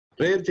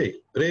Prayer చేయి.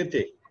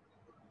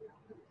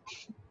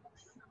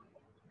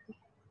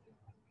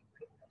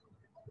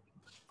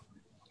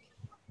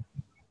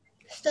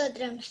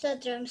 స్తోత్రం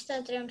స్తోత్రం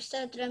స్తోత్రం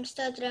స్తోత్రం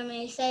స్తోత్రం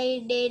ఏసై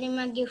డైలీ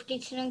మాకు గిఫ్ట్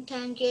ఇచ్చినందుకు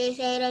థ్యాంక్ యూ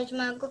ఏసై. రోజు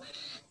మాకు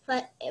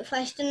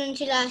ఫస్ట్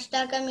నుంచి లాస్ట్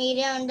దాకా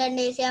మీరే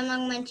ఉండండి ఏసా.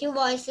 మాకు మంచి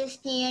వాయిసెస్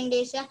ఇవ్వండి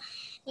ఏసా.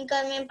 ఇంకా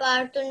మేము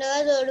పాడుతుండగా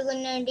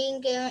తోడుగునండి.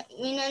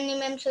 వినండి,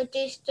 మేము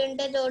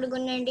శృతిస్తుంటే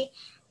తోడుగునండి.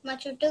 మా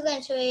చుట్టూ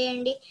కంచి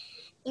వేయండి.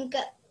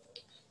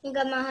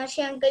 ఇంకా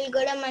మహర్షి అంకుల్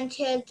కూడా మంచి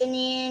హెల్త్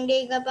ఇవ్వండి.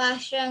 ఇంకా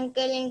పాస్టర్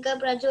అంకుల్, ఇంకా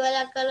ప్రజ్వల్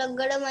అక్కలకు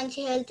కూడా మంచి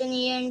హెల్త్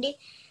ఇవ్వండి.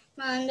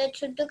 మా అందరి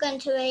చుట్టూ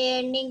కంచి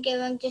వేయండి.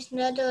 ఇంకేమేమి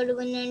చేస్తుందో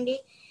తోడుగునండి.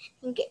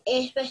 ఇంకే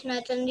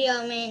ఏసుప్రశ్నతుంది.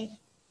 ఆమేన్.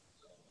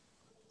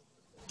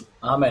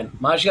 ఆమేన్.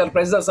 మహర్షి గారు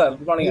ప్రైజ్ సార్.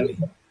 గుడ్ మార్నింగ్ అండి.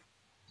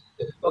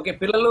 ఓకే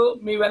పిల్లలు,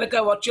 మీ వెనక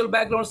వర్చువల్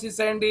బ్యాక్గ్రౌండ్స్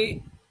తీసేయండి.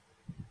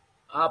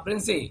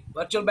 ప్రిన్సీ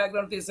వర్చువల్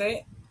బ్యాక్గ్రౌండ్ తీసేయి.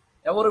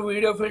 ఎవరు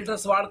video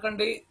filters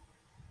వాడకండి.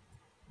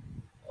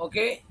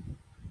 Okay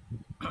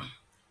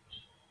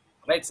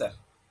right sir.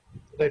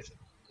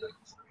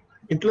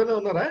 ఇంట్లోనే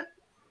ఉన్నారా?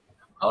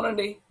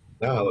 అవునండి.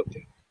 ఓకే,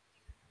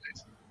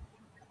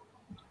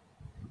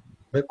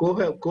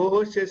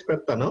 కో-హోస్ట్ చేసి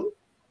పెడతాను.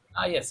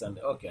 ఎస్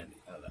అండి. ఓకే అండి.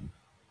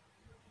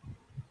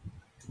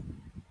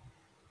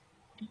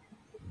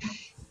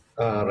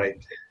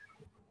 రైట్.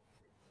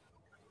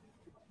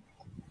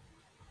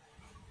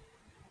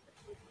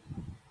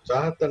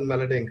 చాహత్ అండ్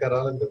మెలడీ ఇంకా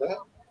రాలేదు కదా?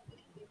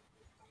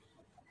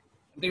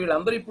 అంటే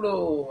వీళ్ళందరూ ఇప్పుడు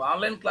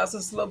ఆన్లైన్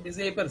క్లాసెస్ లో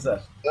బిజీ అయిపోయారు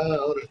సార్.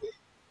 అవునండి.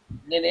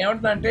 నేను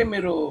ఏమంటున్నా అంటే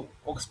మీరు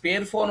ఒక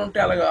స్పేర్ ఫోన్ ఉంటే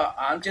అలాగా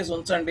ఆన్ చేసి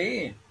ఉంచండి.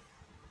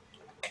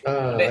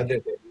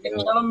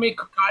 క్షణం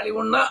మీకు ఖాళీ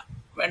ఉన్నా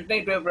వెంటనే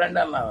ఇటువైపు రండి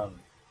అన్నాను.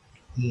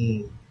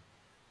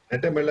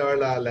 అంటే మళ్ళీ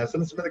వాళ్ళ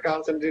లెసన్స్ మీద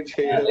కాన్సన్ట్రేట్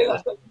చేయడం.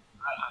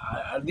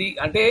 అది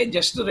అంటే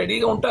జస్ట్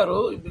రెడీగా ఉంటారు.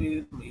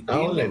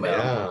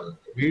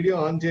 వీడియో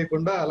ఆన్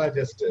చేయకుండా అలా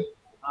జస్ట్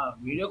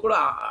వీడియో కూడా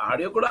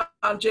ఆడియో కూడా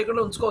ఆన్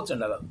చేయకుండా ఉంచుకోవచ్చు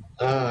అండి.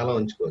 అలా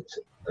ఉంచుకోవచ్చు.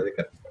 అది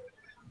కరెక్ట్.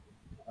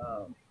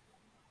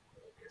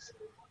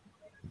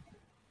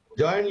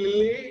 జాయిన్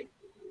లిల్లీ,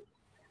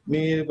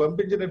 మీరు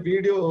పంపించిన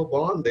వీడియో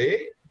బాగుంది.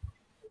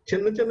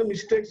 చిన్న చిన్న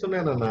మిస్టేక్స్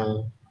ఉన్నాయన్న.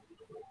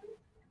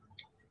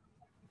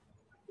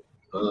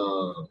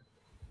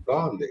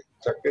 బాగుంది,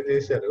 చక్కగా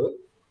చేశారు.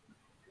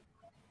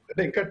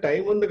 అంటే ఇంకా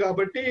టైం ఉంది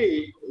కాబట్టి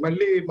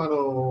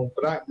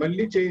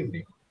మళ్ళీ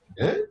చేయండి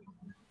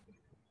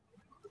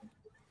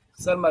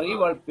సార్. మరి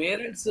వాళ్ళ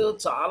పేరెంట్స్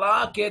చాలా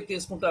కేర్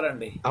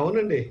తీసుకుంటారండి.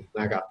 అవునండి,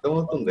 నాకు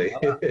అర్థమవుతుంది.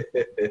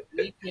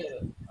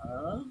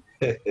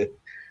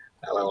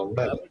 అలా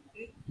ఉండాలి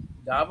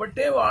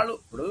కాబట్టి వాళ్ళు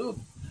ఇప్పుడు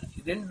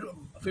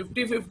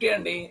 50-50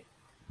 అండి.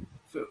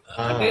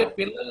 అంటే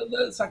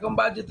పిల్లల సగం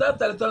బాధ్యత,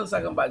 తల్లిదండ్రుల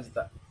సగం బాధ్యత.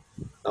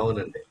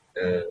 అవునండి.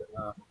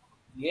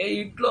 ఏ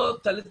ఇంట్లో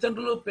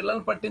తల్లిదండ్రులు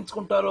పిల్లల్ని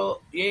పట్టించుకుంటారో,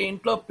 ఏ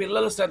ఇంట్లో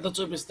పిల్లలు శ్రద్ధ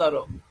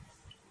చూపిస్తారో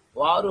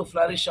వారు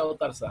ఫ్లరిష్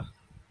అవుతారు సార్.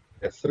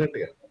 డెఫినెట్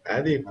గా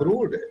అది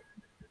ప్రూవ్డ్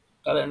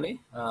కదండి.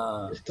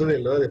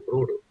 హిస్టరీలో అది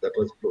ప్రూవ్డ్. That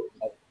was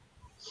proved.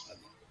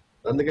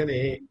 అందుకని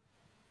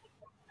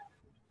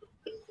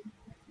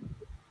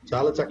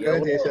చాలా చక్కగా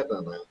చేశారు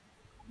నాన్న.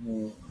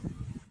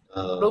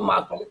 ఇప్పుడు మా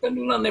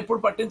తల్లిదండ్రులు నన్ను ఎప్పుడు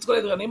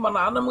పట్టించుకోలేదు, కానీ మా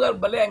నాన్నమ్మ గారు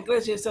భలే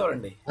ఎంకరేజ్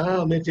చేసేవారండి.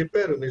 మీరు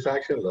చెప్పారు మీ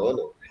సాక్ష్యంలో.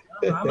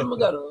 నాన్నమ్మ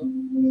గారు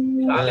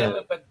షాలేం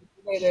పెద్ద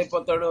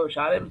అయిపోతాడు,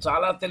 షాలేం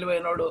చాలా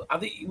తెలివైనడు,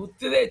 అది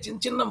ఉత్తిదే చిన్న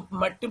చిన్న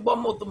మట్టి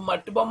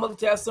బొమ్మలు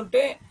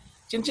చేస్తుంటే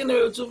చిన్న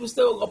చిన్నవి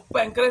చూపిస్తే గొప్ప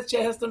ఎంకరేజ్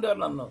చేసేస్తుండేవారు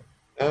నన్ను.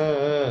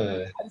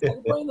 అది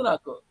సరిపోయింది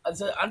నాకు.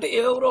 అది అంటే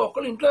ఎవరో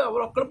ఒక్కరు ఇంట్లో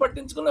ఎవరో ఒక్కరు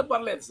పట్టించుకునే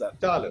పర్లేదు సార్,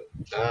 చాలు.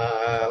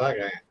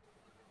 అలాగా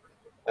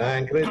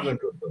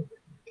ఎంకరేజ్మెంట్ ఉంటుంది.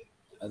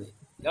 అది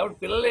కాబట్టి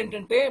పిల్లలు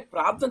ఏంటంటే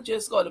ప్రార్థన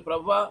చేసుకోవాలి.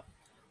 ప్రభువా,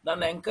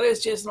 నన్ను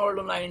ఎంకరేజ్ చేసిన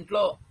వాళ్ళు నా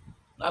ఇంట్లో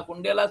నాకు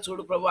ఉండేలా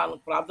చూడు ప్రభువా అని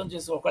ప్రార్థన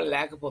చేసి ఒకళ్ళు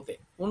లేకపోతే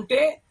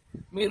ఉంటే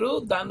మీరు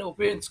దాన్ని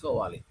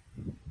ఉపయోగించుకోవాలి.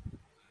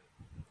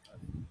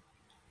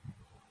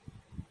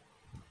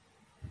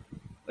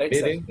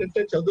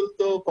 ఏంటంటే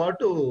చదువుతో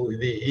పాటు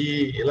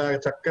ఇలా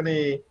చక్కని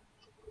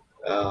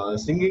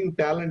సింగింగ్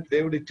టాలెంట్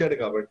దేవుడు ఇచ్చాడు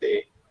కాబట్టి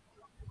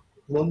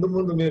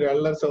ముందు మీరు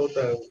ఎల్డర్స్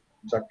అవుతారు,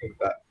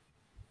 చక్కగా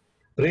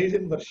ప్రైజ్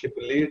అండ్ వర్షిప్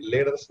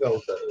లీడర్స్ గా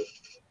అవుతారు,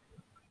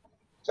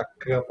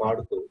 చక్కగా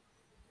పాడుతూ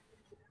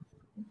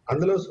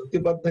అందులో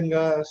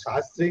శృతిబద్ధంగా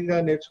శాస్త్రీయంగా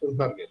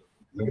నేర్చుకుంటున్నారు. మీరు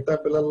మిగతా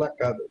పిల్లల్లా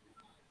కాదు,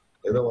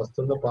 ఏదో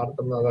వస్తుందో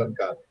పాడుతున్నారు అని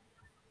కాదు.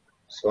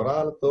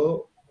 స్వరాలతో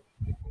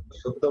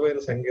శుద్ధమైన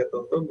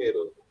సంగీతంతో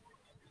మీరు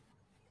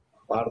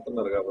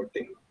పాడుతున్నారు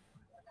కాబట్టి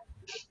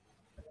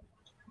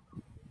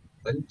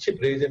మంచి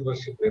ప్రైజ్ అండ్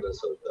వర్షిప్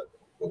లీడర్స్ అవుతారు.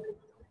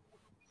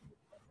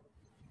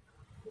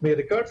 మీ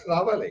రికార్డ్స్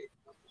రావాలి.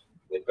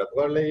 మీ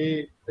పెద్దవాళ్ళు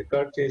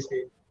రికార్డ్ చేసి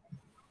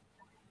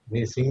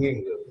మీ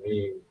సింగింగ్, మీ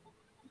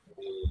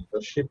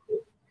వర్షిప్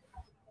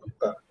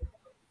అంతా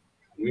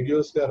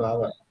వీడియోస్ గా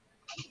రావాలి,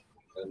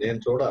 నేను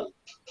చూడాలి.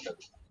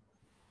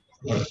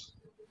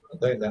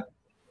 అర్థమైందా?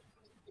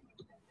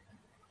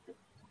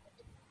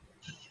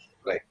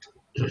 రైట్.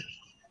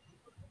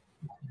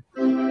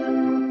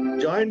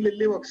 జాయిన్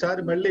లిల్లీ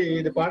ఒకసారి మళ్ళీ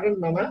ఇది పాడండి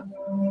నాన్న.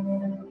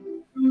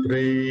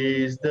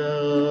 Praise the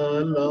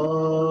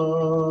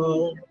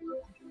lord,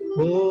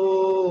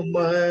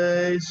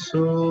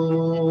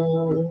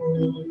 soul.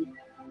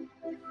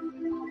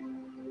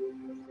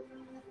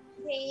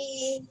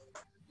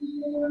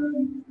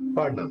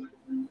 Pardon.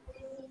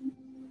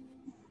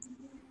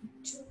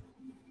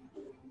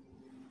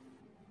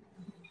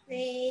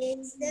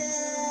 Praise the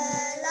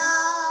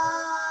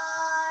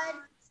Lord,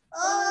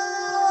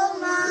 oh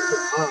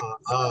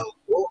my.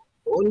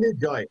 Only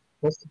joy.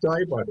 First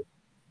joy part.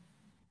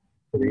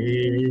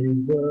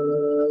 Praise the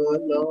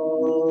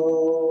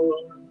Lord.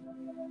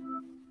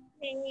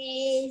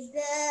 Praise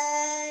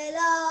the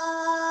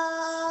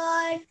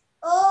Lord,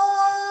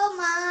 oh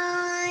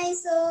my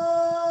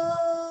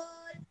soul.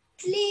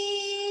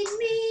 Lead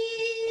me,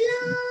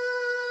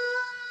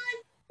 Lord,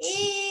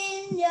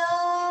 in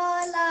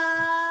your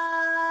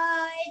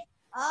light,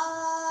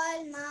 all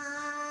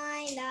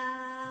my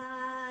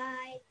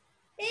life.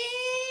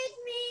 Take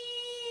me,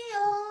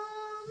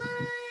 oh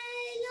my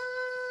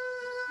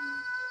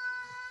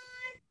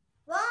Lord,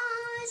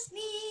 wash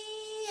me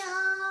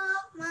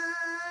of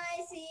my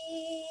sins,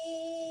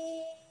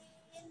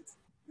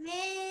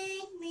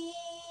 make me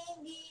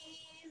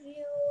give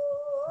you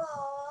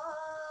all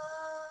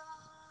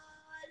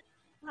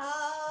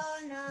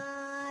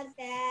honor,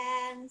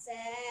 thanks,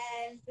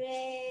 and praise.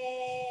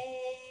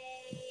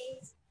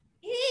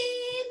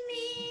 Hear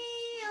me,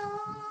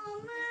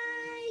 oh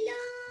my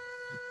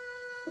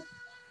Lord,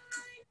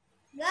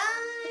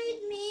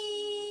 guide me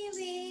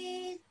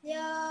with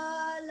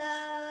your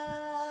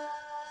love,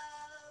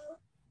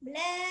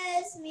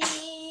 bless me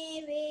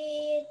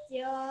with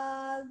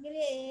your grace.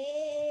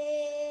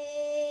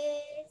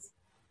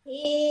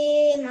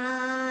 Hear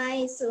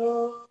my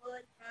soul,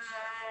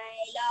 my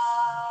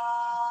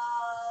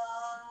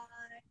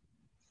Lord.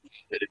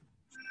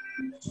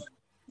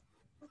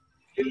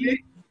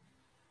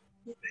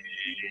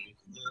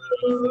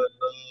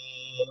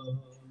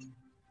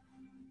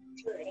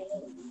 Praise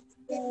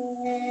the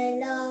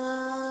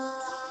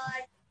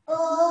Lord,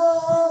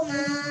 oh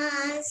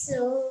my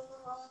soul,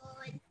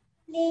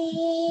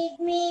 lead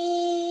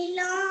me,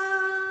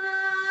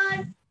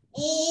 Lord,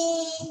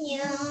 in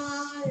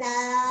your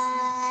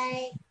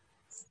light,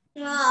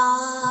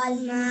 all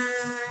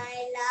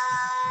my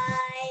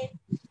life.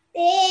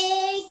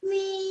 Take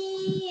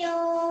me,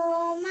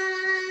 oh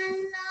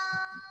my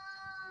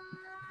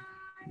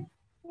Lord,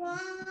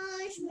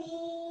 wash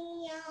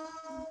me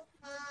of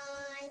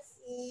my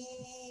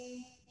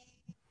sins,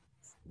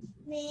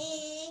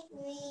 make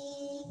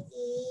me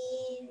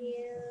give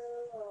you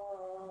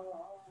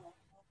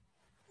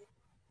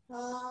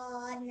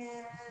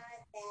honor,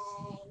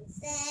 thanks,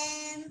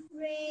 and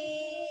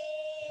praise.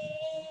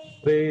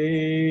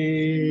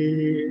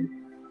 praise.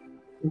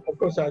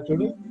 ఒక్కోసారి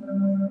చూడు.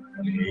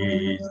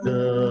 Praise the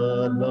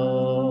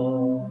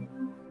Lord.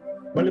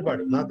 మళ్ళీ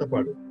పాడు, నాతో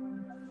పాడు.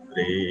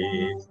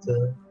 Praise the.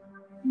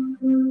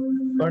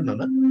 పాడు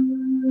నాన్న.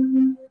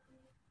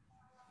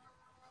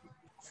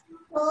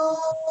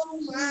 Oh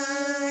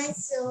my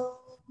soul,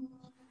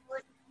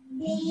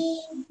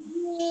 lead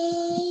me,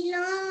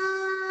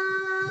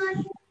 Lord,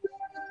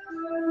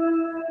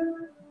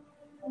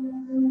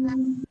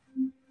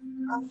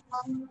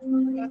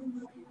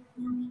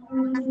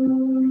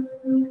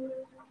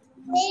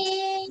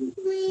 take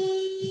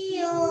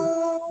me,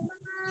 oh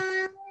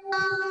my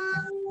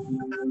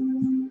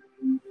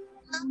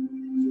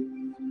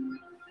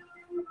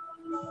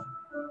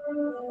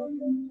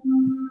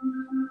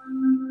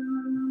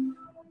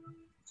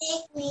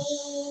take me,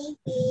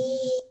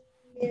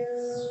 give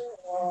you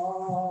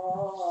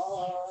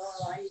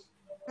all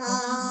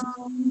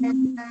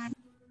honor,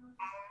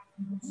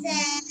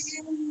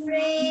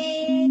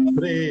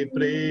 praise.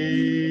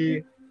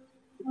 Pray.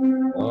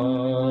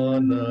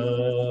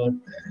 Honor,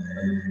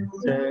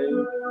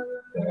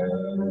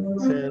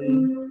 thanks,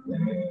 and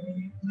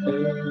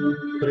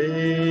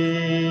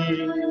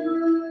praise.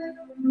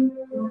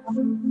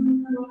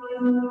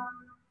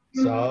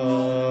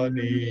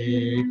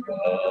 Sani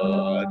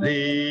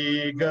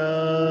Kadiga.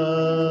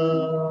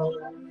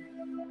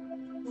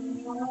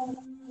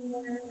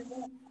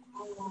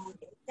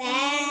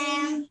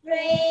 And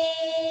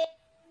praise.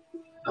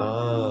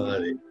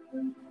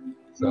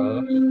 So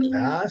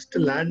last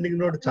landing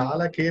note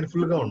చాలా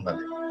careful గా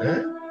ఉండాలి.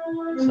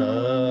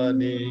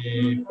 సని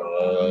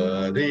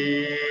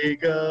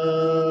పదిగా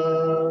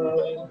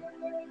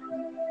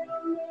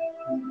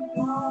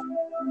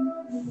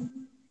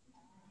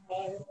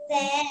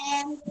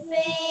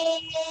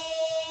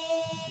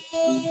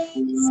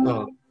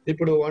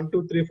ఇప్పుడు 1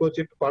 2 3 4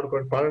 చెప్పి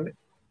పాడండి.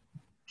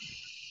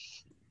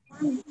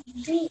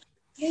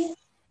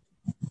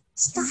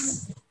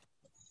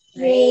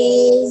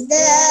 Praise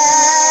the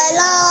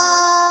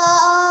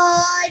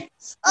Lord,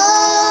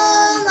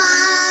 oh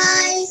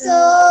my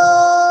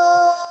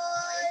soul,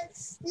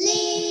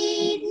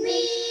 lead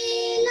me,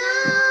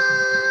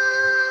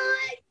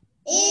 Lord,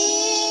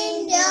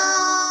 in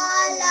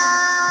your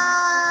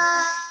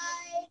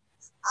light,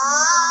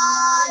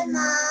 all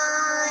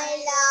my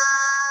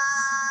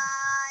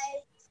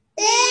life.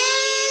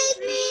 Take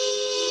me,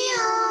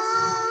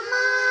 oh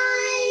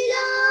my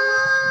Lord,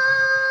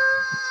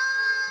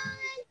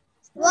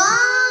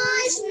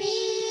 wash me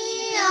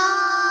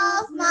of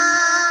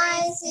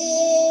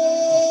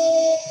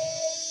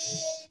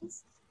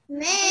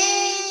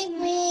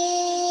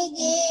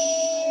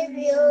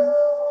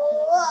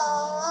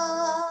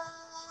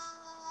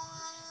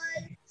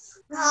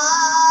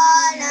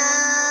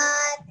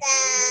honor,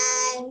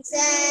 thanks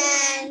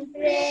and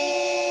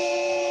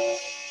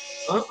praise.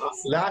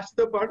 Last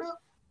the part.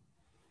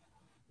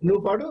 No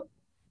part.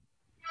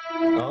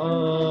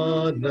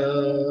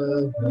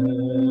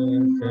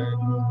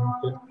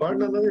 Part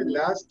another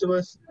last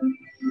verse.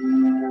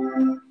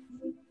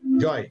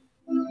 Joy.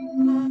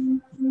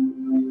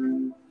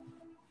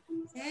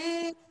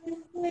 And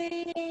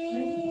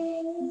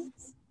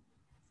praise.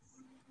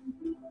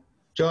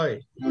 Joy.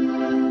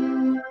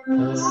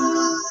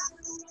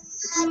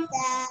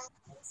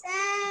 Thanks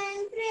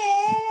and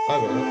praise.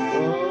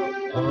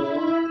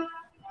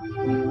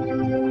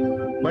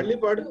 మళ్ళీ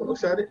పాడు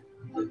ఒకసారి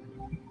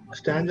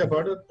stanza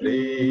పాడు.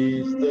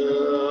 Praise the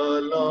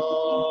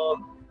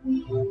lord.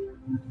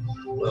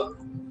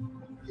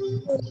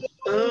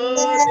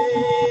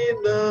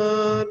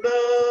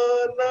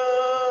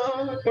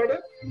 పాడు.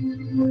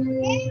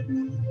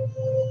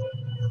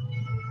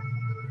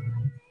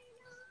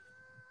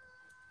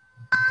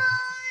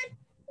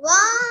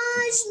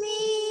 Wash me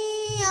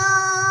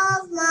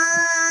of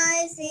my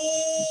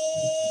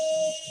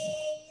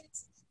sins,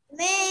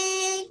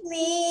 make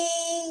me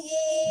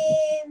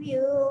give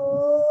you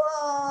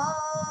all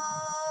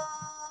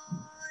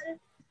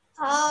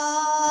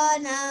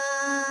honor,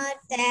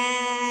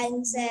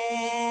 thanks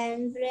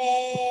and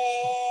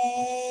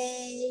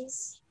praise.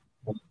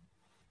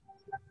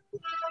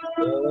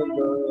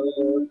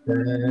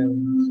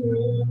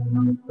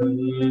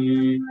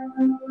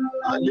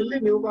 Lily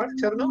నువ్వు పాడు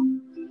చరణం.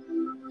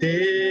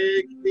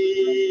 Take me,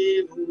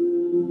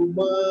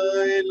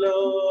 my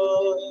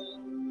Lord.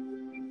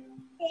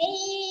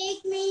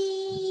 Take me,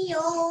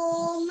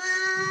 oh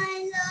my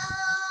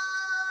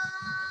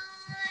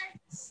Lord,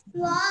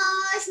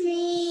 wash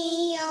me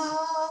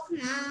of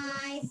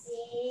my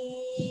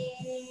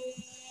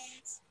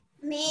sins,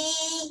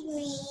 make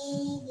me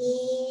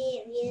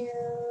give you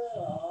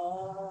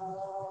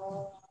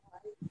all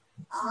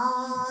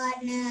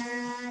honor,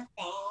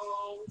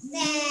 thanks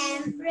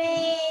and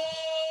praise.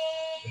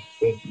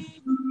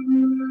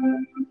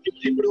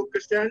 ఇప్పుడు ఒక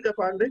stand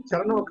పాడండి,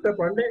 చరణం ఒకటే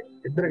పాడండి,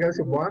 ఇద్దరు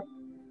కలిసి 1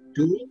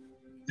 2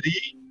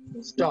 3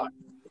 start.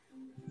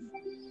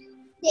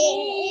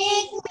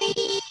 Take me,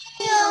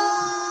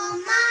 oh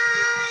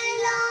my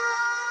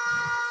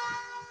Lord,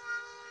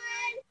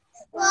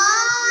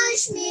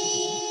 wash me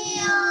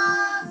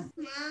of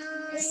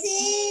my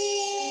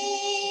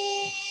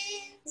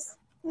sins,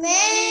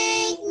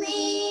 make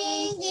me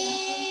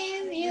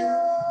give you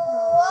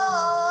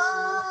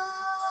all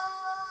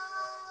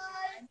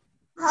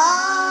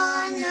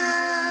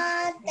honor,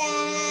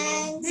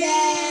 thanks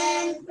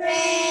and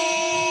praise.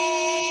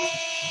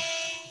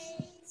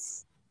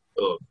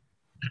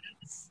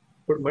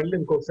 ఇప్పుడు మళ్ళీ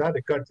ఇంకొకసారి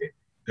రికార్డ్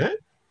చేయండి.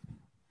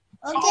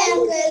 Okay,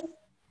 uncle.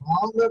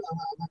 Honour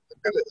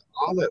అనక్కర్లేదు,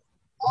 honour.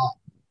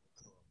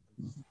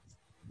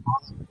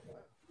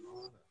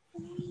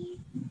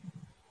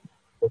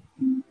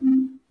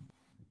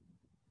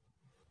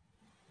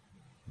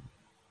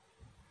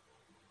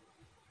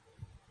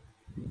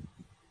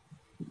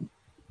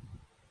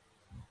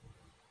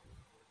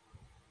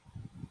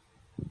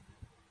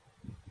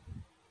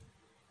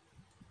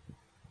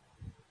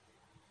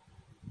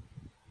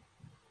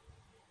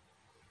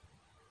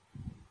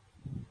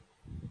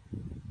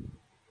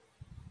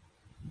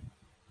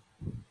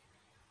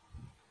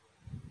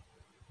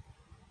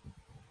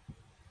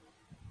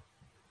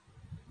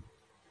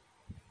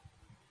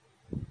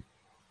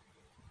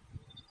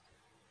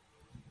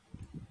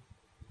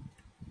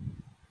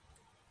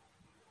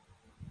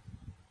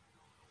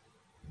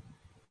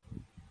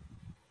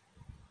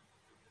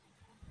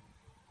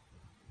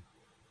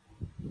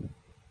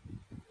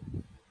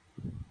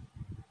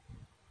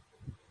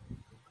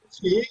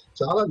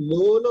 చాలా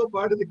లోలో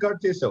పాడి రికార్డ్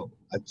చేసావు,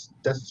 అది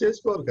టెస్ట్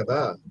చేసుకోవాలి కదా.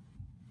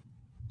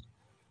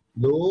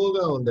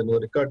 లోగా ఉంది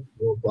నువ్వు రికార్డ్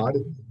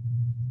పాడింది.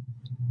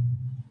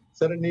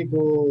 సరే, నీకు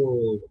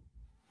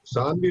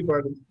సాన్వి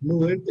పాడి,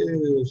 నువ్వేంటి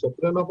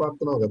సొప్రానో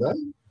పాడుతున్నావు కదా.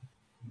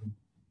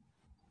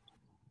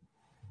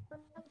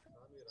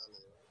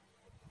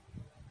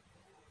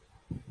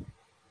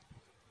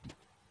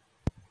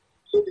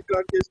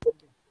 రికార్డ్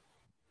చేసుకోండి,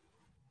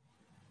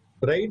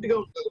 బ్రైట్ గా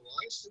ఉండాలి,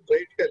 వాయిస్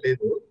బ్రైట్ గా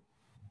లేదు.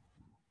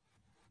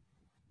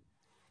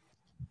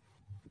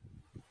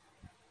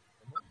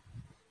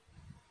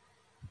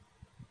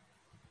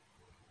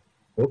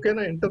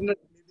 ఓకేనా? ఇంటర్నెట్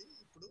ఇది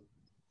ఇప్పుడు.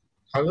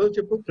 హలో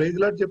చెప్పు, ప్రైజ్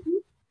లార్డ్ చెప్పు.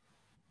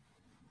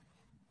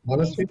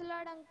 మనస్వి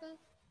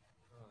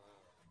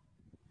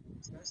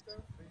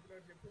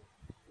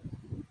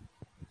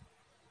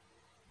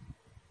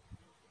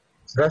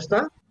శ్రేష్ట.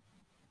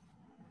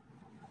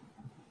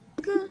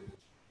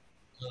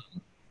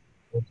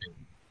 ఓకే,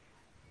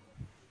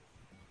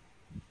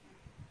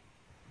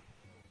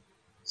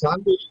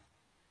 శాంతి.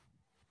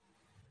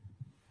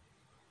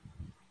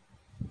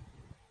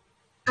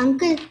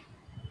 Uncle.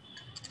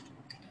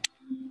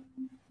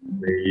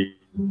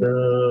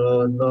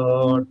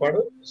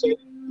 పాడు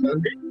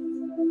శాంతి.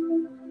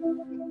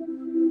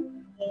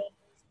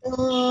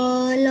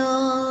 Oh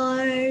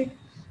Lord,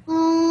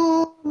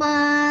 oh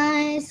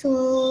my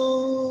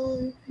soul,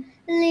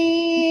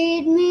 lead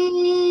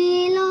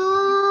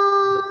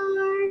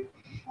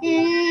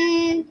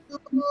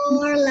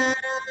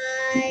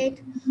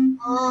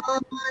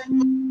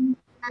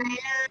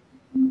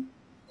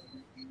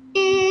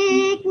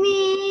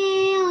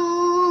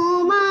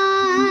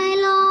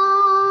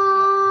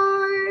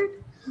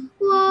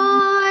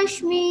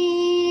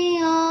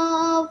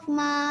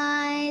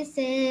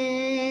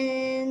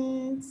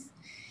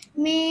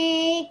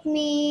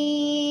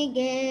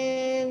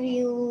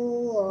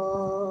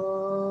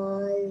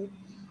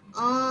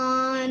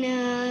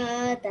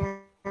honor,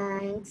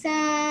 thanks,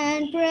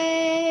 and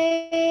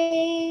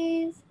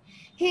praise.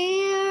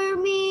 Hear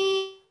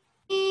me,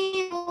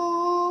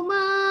 O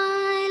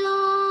my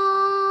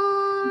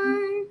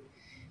Lord.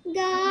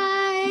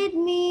 Guide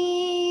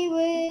me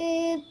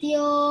with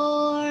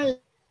your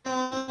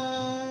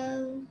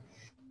love.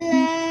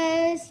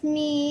 Bless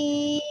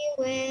me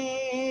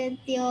with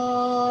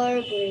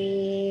your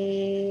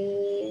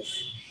grace.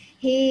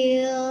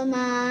 Heal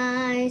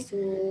my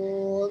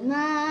soul,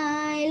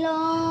 my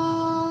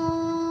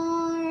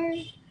Lord.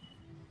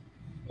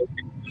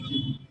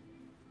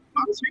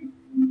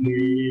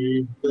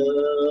 Praise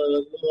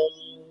the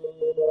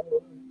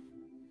Lord.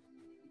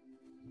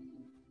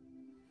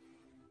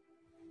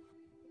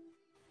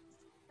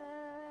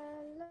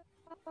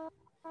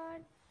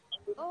 Lord,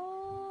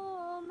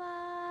 oh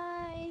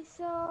my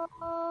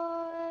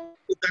soul,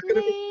 దగ్గర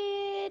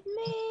lead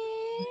me,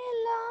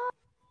 Lord.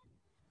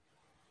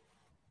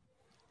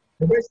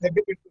 Mobiles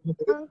దగ్గర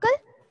పెట్టుకుంటుంది Uncle,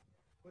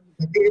 కొంచెం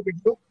దగ్గర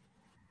పెట్టు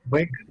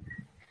mic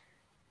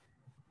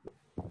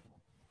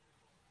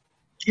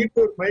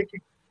keyboard mic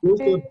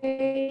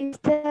praise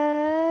the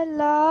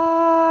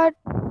Lord.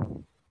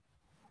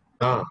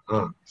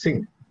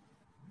 Singh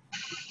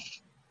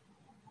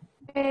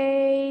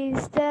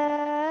Praise the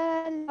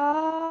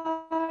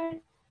Lord,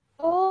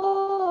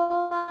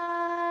 oh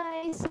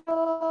my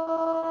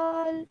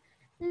soul,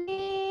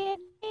 lead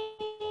me,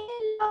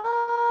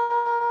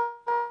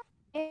 Lord,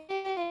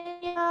 in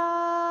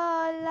your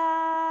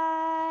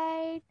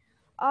light,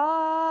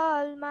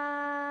 all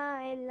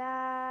my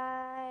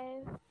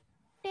life.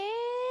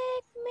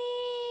 Take me,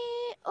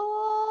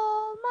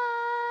 oh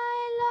my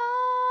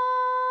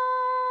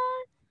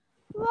Lord,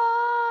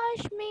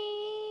 wash me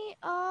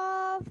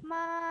of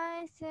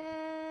my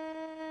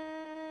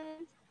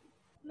sins.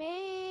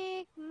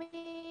 Make me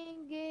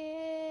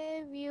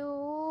give you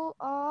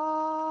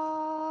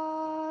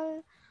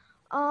all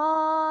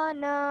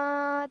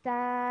honor,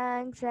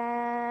 thanks,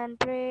 and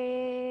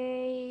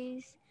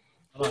praise.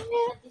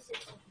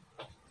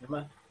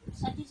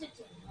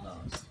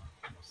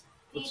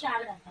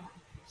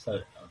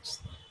 సరే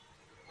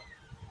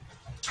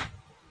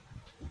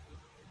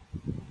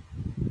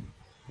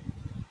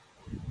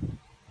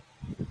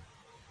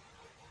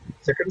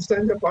second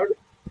stand పాడు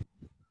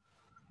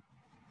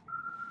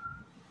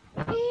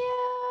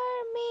Hear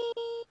me,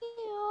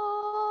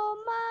 oh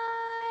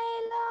my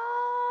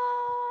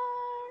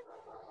Lord,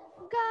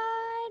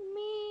 guide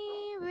me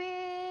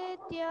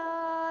with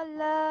your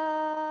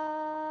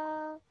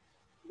love,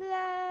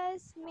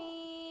 bless me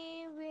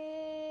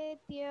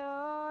with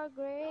your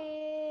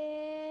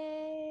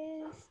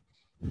grace,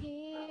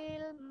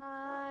 heal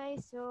my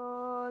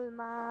soul,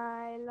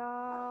 my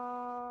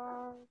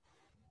Lord.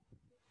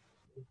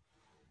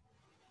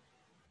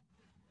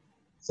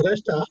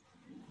 Shreshtha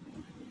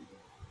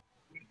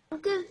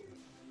Uncle,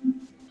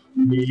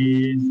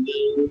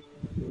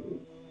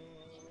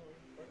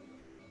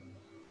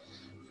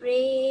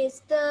 praise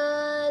the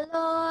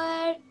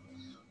Lord,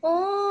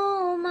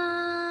 oh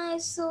my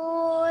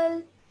soul,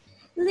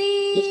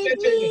 lead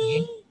me.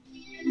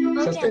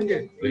 Sustain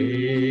చేయి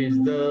praise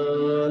the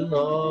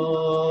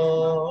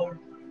lord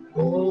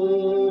ఓ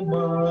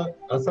మా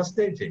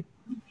sustain చేయి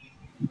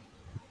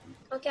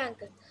Okay,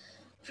 Uncle.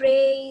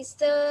 Praise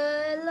the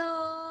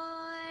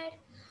Lord,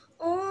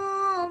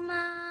 oh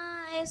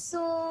my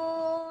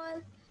soul,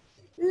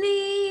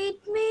 lead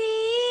me,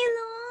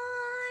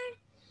 Lord,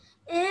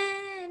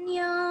 in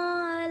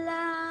your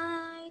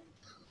light,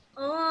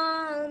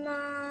 all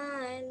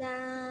my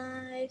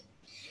life.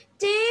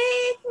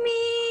 Take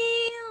me,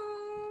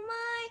 oh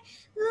my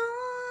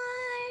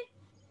Lord,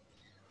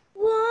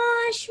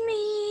 wash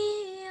me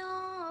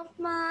of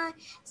my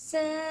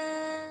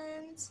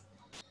sins.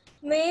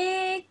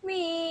 Make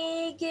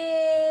me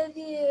give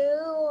you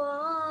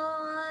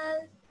all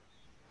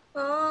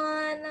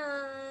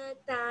honor,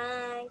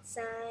 thanks,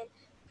 and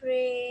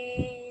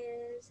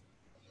praise.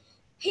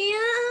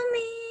 Hear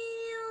me,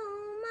 oh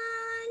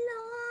my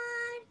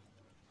Lord,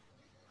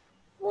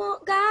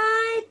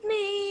 guide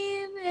me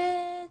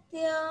with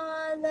your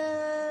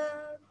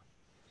love.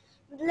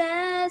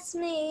 Bless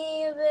me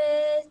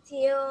with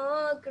your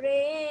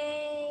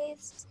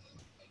grace.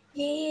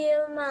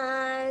 Heal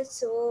my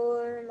soul,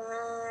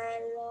 my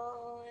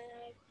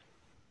Lord.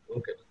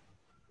 Okay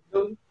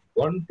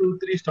 1 2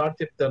 3 start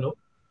చెప్తాను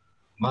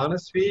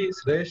మానస్వి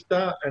శ్రేష్ఠ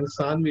and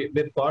Saanvi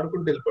మీరు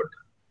పాడుకుంటూ వెళ్ళిపోండి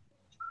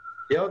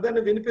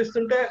ఎవరిదైనా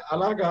వినిపిస్తుంటే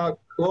అలాగా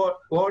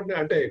coordinate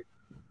అంటే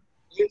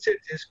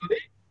INCET చేసుకుని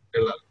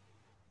వెళ్ళాలి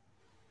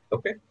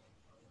okay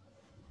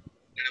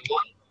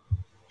 1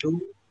 2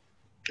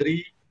 3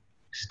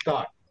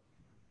 start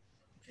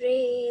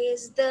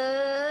Praise the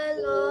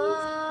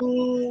Lord,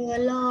 oh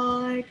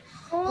Lord,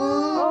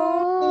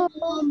 Oh,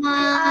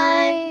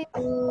 my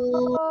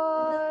soul,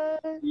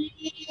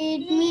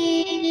 lead me,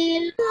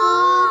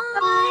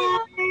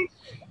 Lord,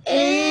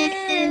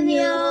 in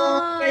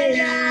your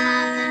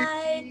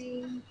light,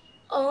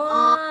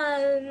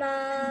 all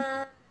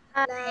my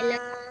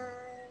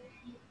life.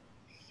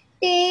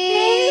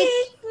 Take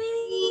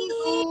me,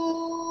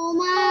 oh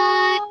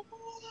my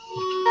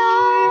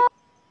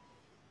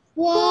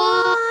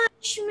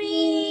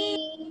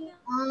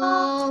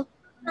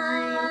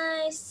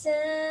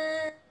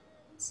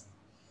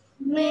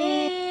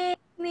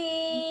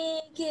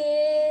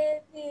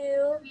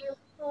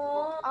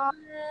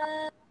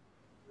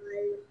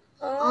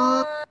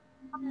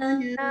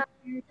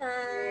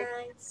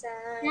thanks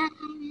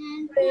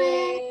and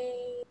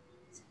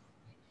praise.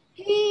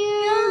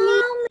 Hear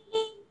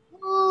me,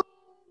 oh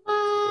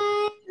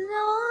my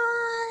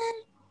Lord,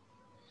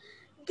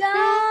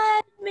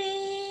 guide me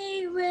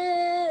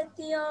with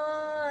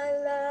your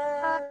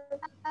love.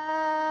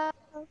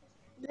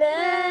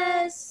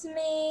 Bless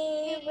me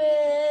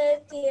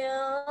with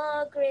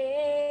your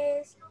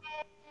grace.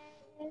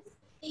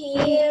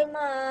 Heal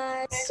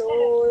my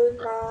soul,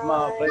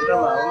 my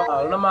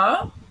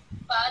Lord.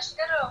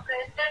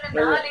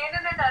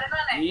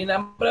 ఈ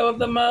number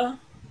ఎవరిదమ్మా?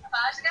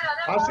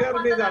 Pastor గారు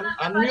మీద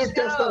unmute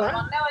చేస్తారా?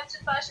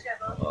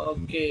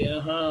 Okay.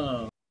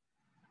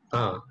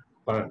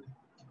 పడండి.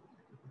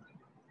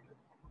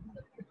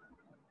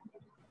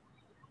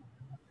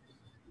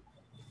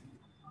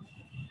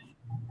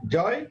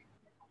 Joy,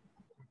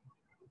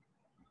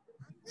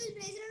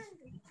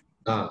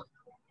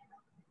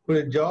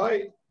 ఇప్పుడు Joy,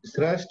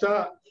 Shreshtha,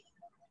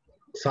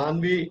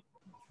 Saanvi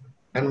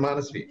and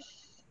Manasvi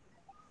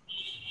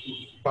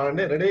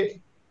పాడండి. Ready?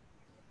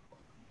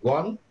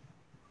 1,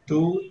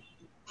 2,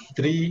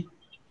 3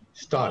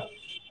 start.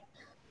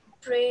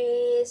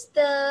 Praise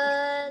the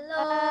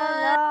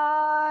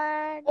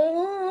Lord,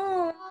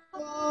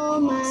 oh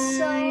my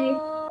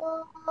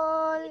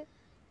soul,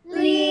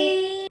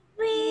 lead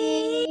me,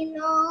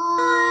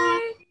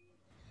 Lord,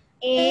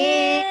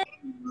 in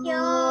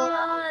your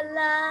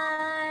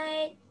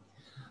light,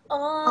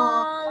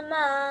 all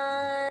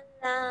my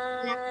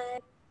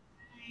life.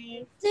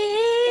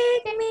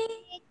 Take me,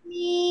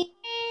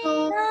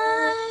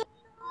 my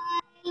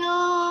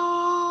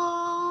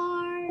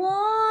Lord,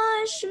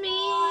 wash me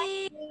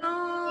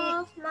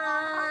of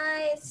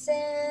my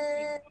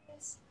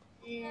sins,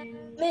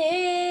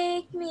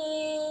 make me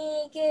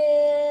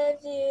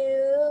give you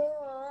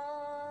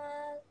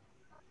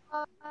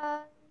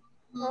all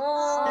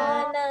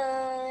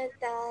honor,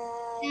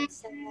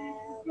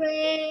 thyself.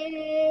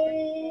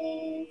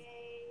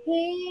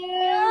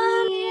 Hear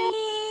me,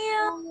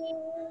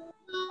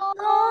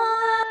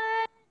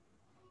 Lord,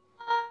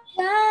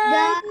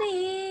 guide me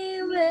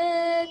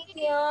with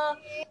your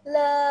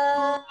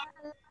love.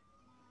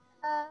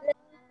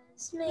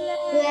 Bless me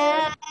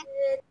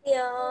with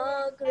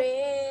your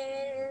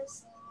grace.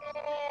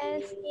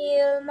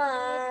 Heal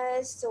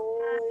my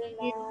soul,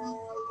 my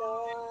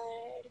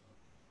Lord.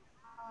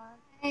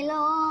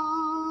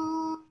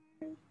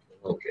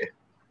 Okay,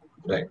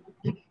 right.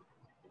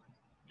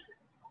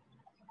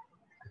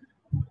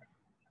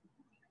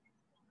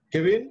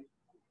 Kevin,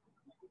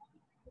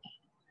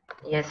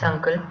 yes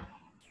uncle.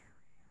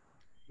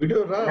 Video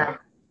రా.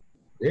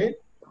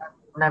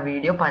 నా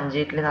video పని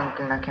చేయట్లేదు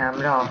uncle. నా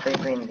camera off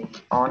అయిపోయింది,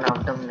 on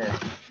అవటం లేదు.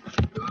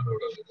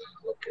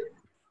 Okay,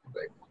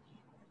 right.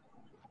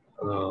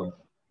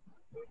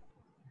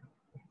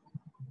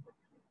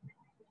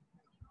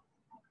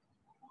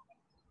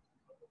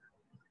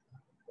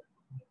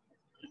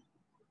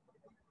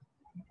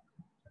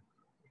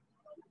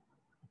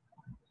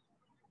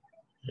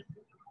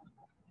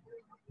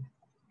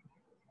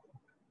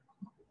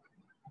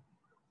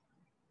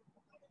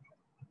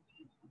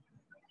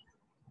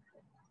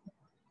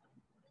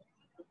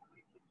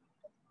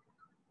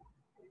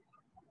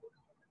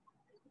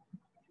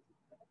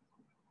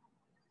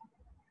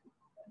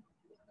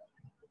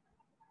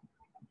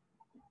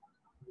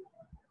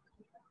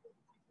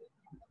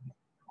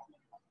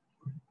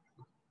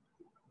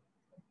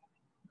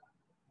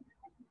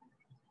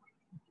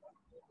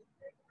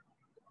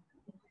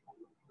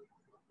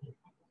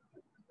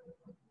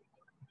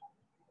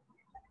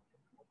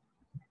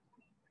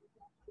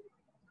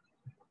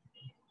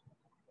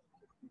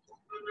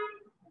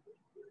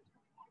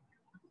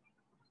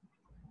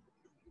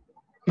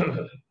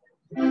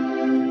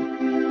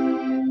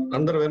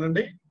 అందరూ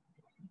వినండి.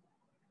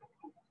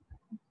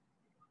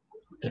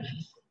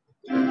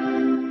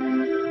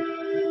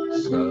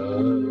 సా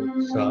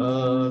సా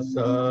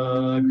సా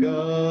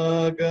గా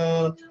గా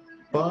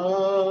పా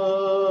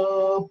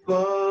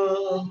పా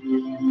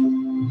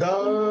దా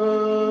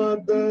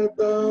దా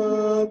దా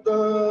దా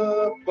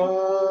పా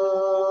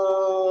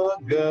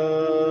గా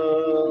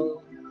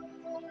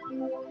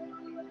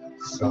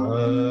సా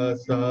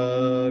సా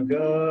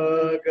గా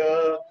గా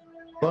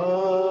పా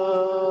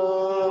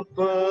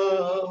పా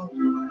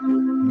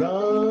దా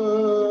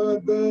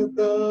దా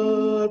దా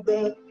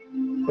దా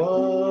పా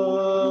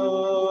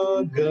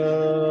గా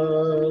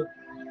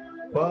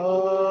పా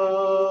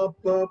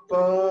పా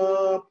పా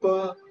పా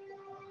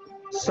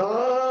సా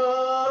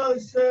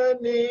సా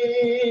ని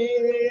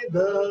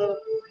దా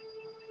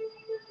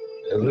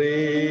రే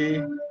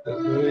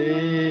రే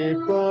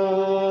పా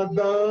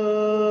దా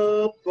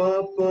పా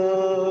పా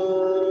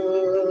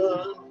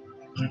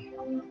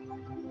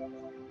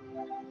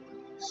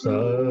sa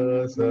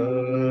sa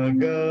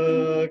ga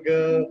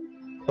ga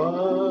pa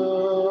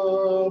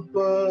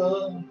pa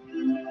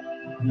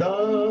da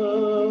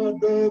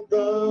da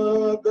da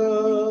da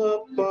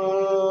pa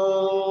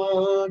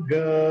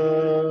ga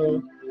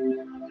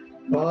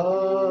pa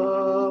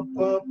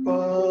pa pa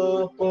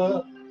pa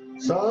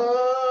sa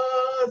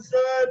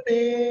sa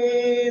ni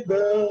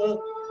da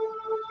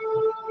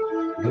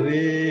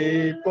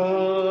re pa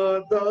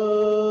da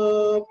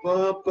pa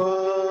pa.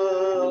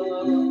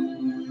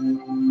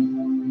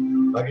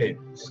 Again,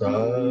 sa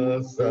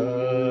sa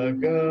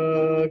ga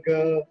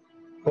ga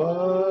pa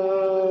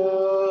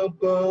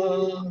pa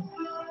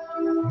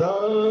da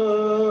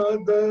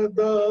da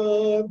da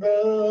da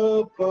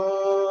pa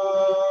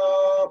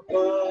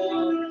pa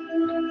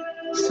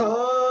sa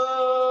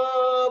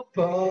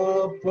pa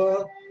pa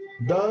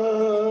da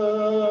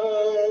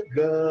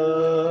ga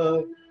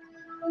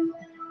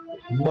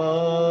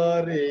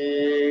ma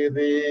re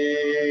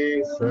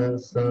re sa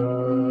sa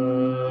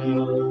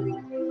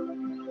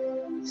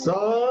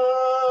sa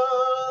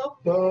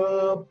pa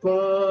pa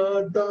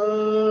da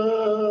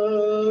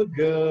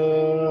ga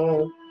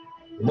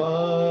ma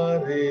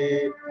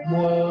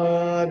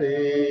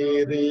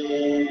re re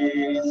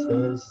sa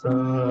sa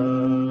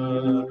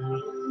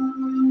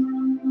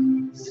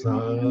sa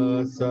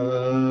sa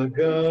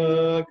ga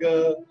ga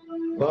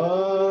pa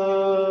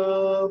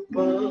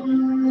pa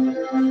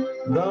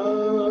da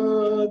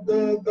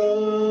da da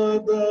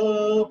da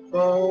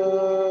pa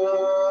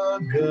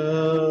ga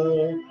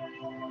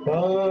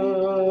pa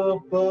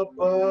pa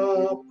pa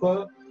pa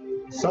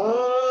sa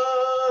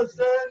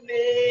sa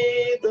ni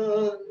da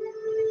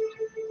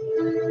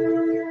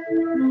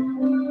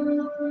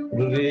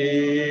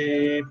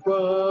re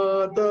pa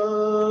da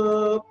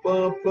pa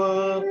pa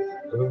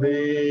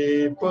re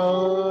pa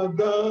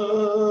da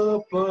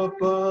pa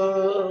pa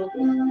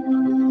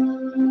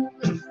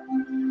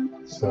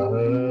sa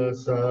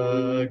sa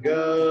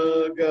ga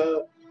ga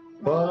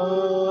pa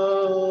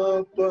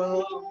pa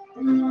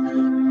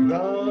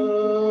da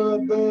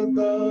da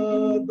da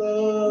da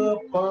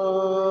pa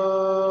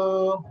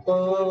pa.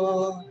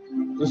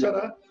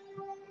 చూసారా?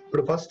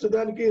 ఇప్పుడు first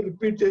దానికి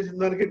repeat చేసిన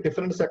దానికి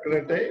difference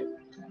ఎక్కడంటే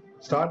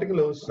starting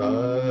లో సా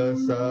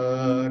సా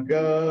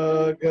గా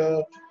గా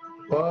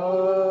పా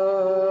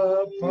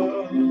పా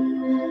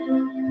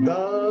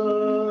దా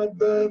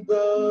దా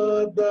దా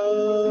దా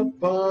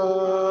పా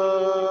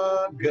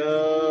గా,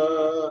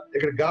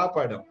 ఇక్కడ గా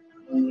పాడాం.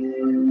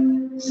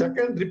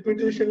 సెకండ్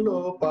రిపిటేషన్ లో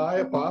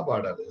పాయ పా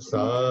పాడాలి.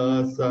 సా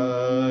సా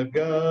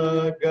గా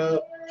గా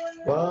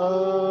పా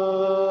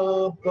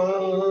పా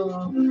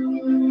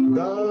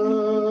దా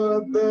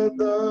దా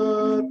దా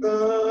దా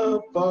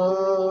పా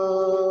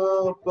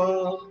పా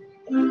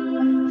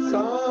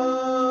సా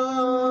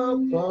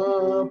పా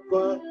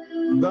పా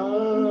దా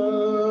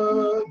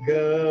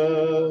గా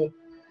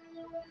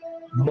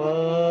మా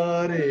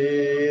రే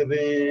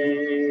రే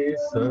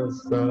సా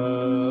సా.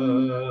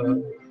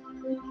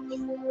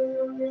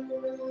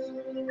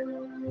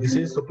 This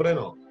is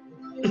soprano.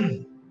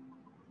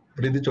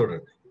 ఇప్పుడు ఇది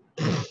చూడండి.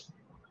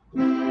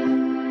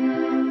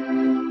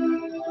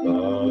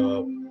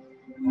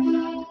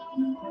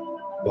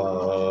 పా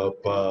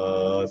పా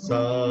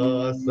సా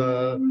సా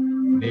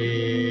నీ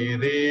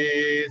రే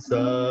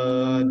సా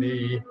ని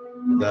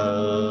దా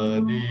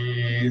ని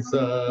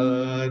సా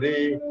రే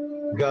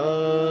గా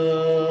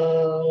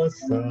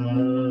సా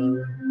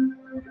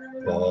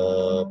పా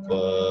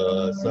పా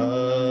సా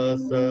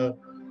సా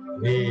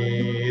నీ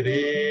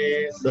రే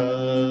సా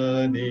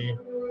ని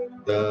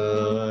దా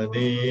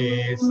ని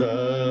సా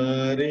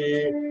రే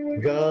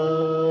గా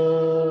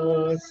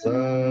సా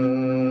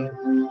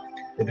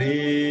రే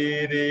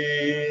రే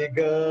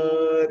గా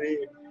రే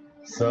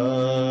సా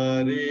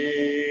రే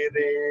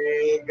రే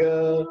గా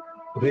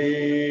రే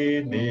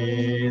ని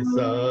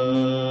సా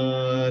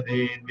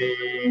రే ని.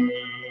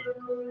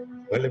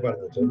 మళ్ళీ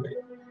పాడతా చూడండి.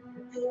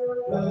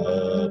 పా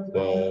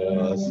పా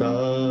సా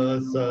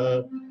సా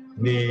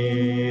నీ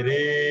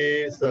రే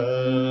సా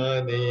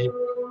ని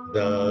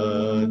దా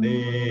ని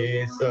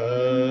సా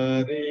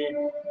రే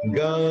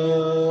గా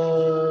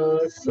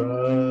సా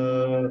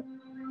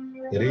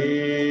రే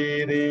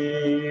రే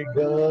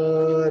గా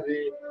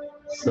రే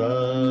సా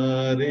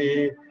రే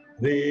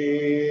రే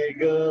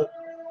గా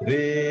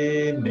రే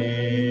ని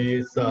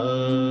సా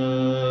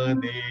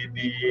ని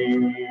ని.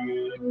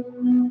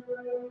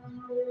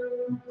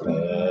 పా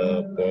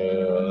పా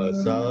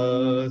సా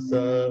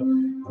సా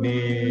నీ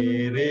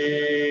రే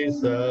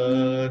సా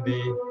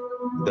ని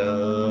దా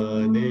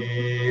ని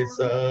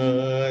సా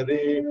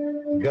రే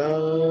గా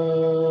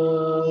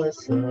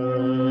సా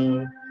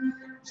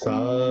సా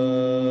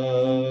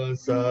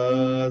సా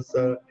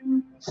సా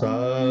సా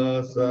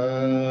సా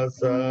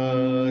సా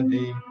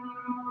ని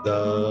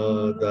దా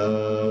దా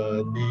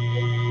ని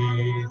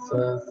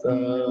సా సా.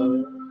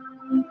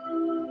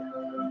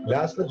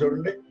 లాస్ట్ లో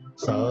చూడండి.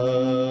 సా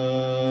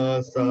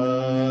సా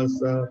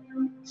సా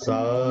సా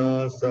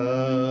సా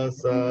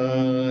సా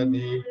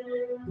ని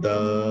దా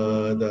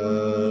దా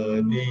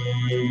ని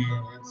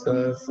సా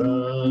సా.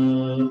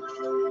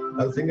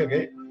 I'll sing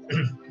again.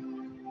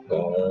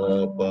 Pa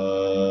pa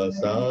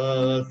sa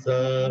sa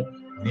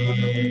ni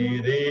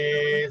re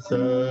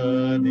sa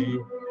ni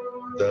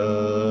da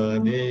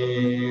ni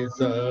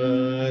sa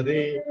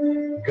re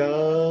ga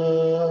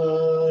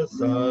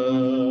sa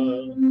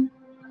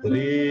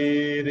re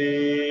re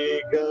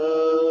ga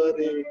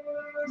re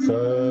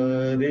sa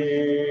re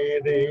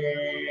re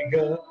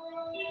ga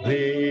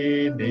re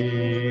ni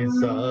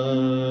sa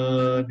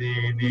ni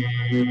ni.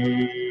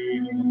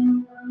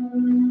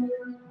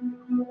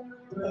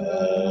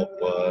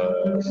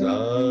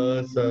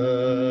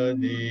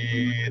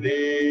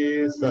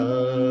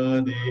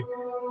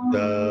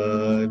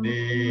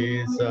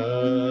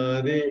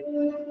 ri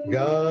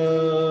ga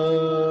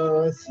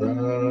sa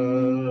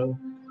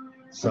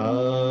sa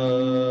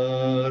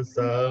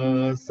sa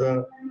sa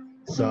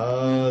sa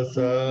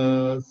sa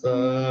sa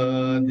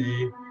ni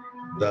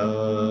da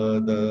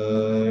da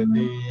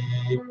ni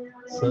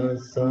sa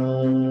sa.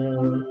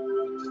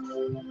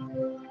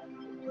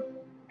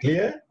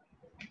 Clear?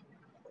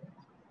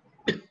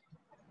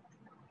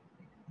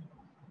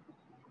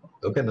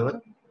 Okay, Nana?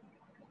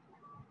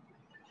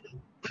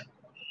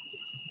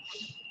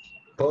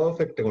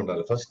 Perfect గా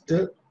ఉండాలి. First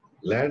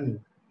land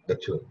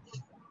touch.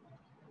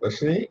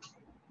 Varshini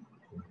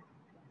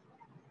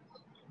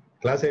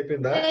class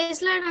అయిపోయిందా?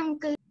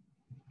 Uncle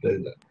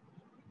లేదా?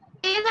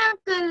 లేదు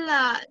uncle,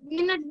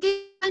 నిన్న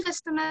deal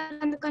చేస్తున్నారు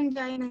అందుకని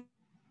join అయ్యాను.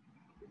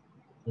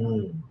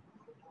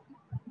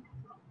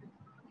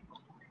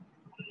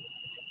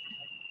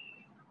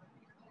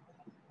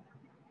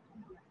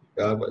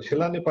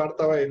 శిలాన్ని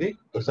పాడతావా? ఇది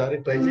ఒకసారి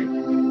ట్రై చేయి.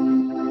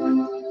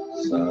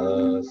 సా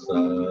సా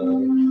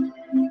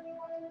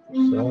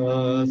సా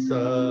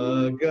సా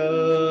గా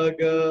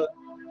గా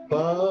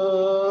పా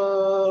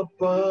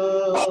పా.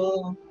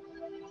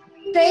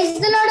 Praise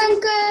the lord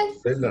uncle.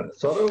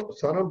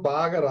 స్వరం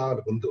బాగా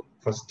రావాలి ముందు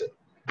ఫస్ట్,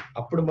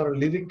 అప్పుడు మనం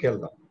లిరిక్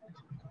వెళ్దాం.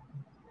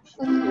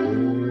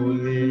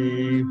 హోలీ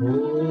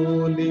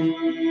హోలీ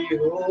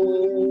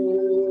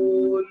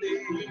హోలీ.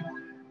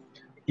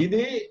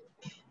 ఇది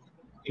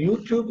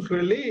యూట్యూబ్కి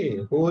వెళ్ళి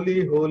హోలీ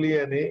హోలీ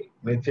అని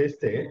మీరు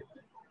చేస్తే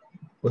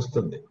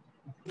వస్తుంది.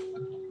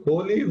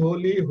 హోలీ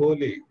హోలీ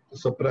హోలీ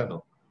సొప్రానో,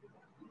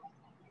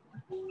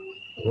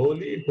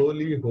 హోలీ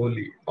హోలీ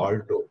హోలీ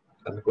ఆల్టో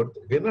అని కొడుతూ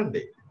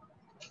వినండి.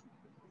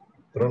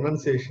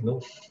 ప్రొనౌన్సియేషన్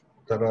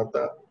తర్వాత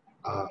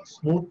ఆ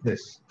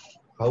స్మూత్నెస్,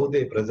 హౌ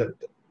దే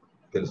ప్రజెంట్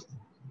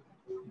తెలుస్తుంది.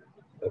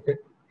 ఓకే,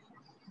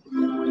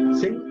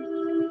 సింగ్.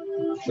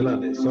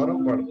 ఇలానే స్వరం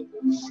పాడుతుంది.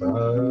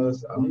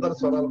 అందరు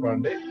స్వరాలు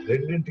పాడండి,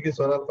 రెండింటికి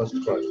స్వరాలు ఫస్ట్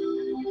పాడండి.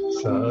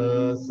 సా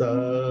సా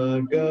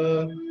గా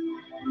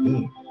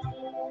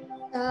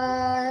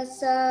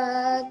సా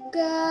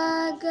గా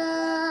గా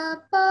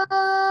పా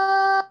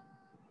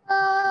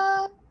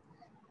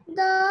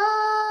దా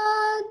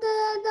దా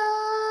దా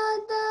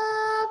దా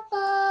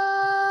పా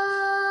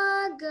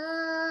గా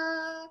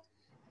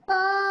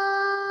పా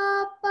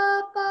పా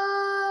పా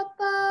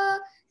పా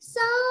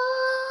సా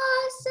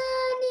సా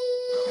ని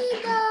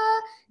దా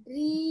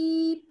రి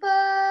పా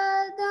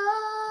దా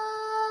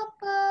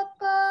పా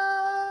పా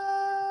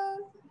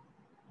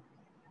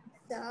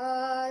సా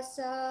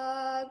సా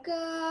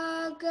గా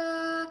గా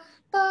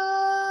పా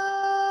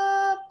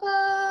పా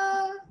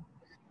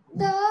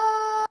దా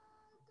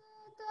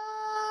దా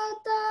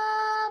దా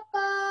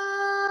పా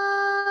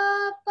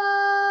పా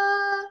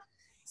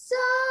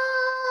సా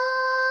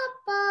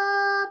పా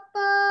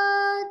పా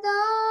దా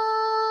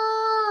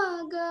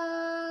గా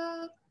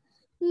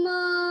మా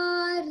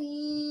రి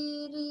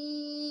రి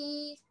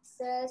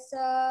సా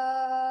సా.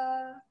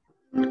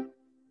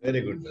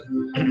 Very good.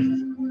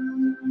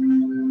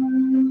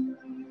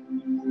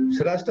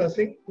 శ్రేష్ఠ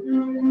సింగ్.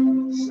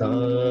 సా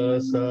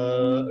సా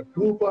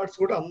 2 పార్ట్స్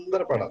కూడా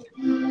అందరు పాడాలి.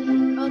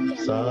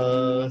 సా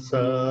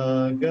సా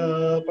గా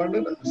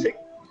పాడండి.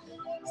 సింగ్.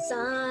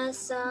 సా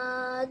సా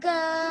గా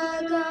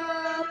గా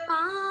పా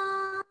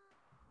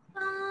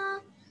పా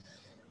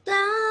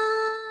దా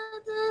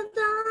దా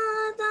దా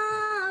దా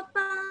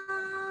పా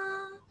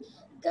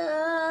గా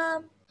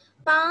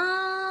పా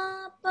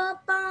పా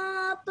పా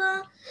పా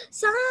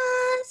సా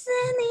సా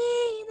ని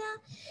దా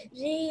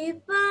రి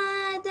పా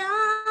దా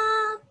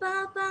పా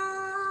పా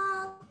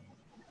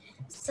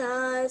సా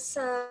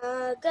సా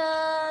గా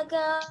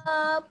గా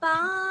పా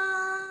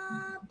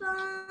పా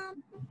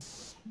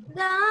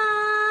దా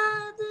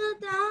దా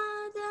దా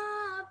దా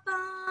పా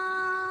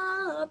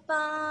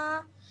పా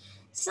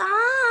సా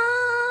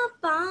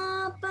పా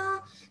పా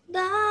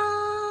దా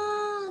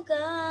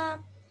గా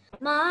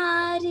మా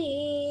రి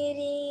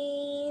రి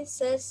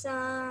సా సా.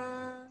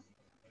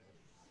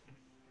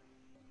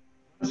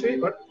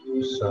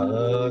 సా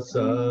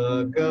సా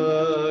గా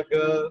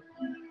గా.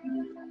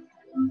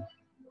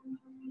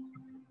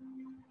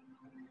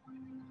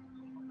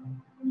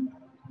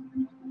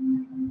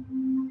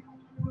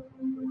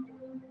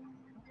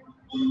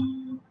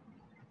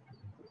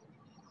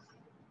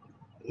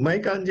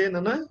 మైక్ ఆన్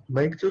చేయనన్నా,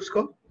 మైక్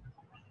చూసుకో.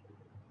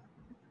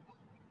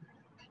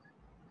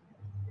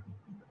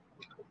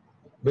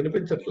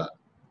 వినిపించట్లా.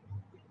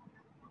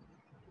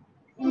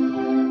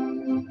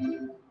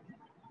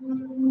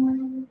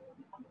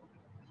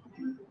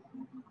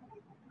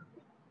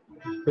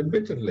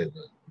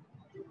 వినిపించట్లేదు,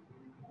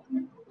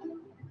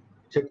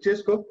 చెక్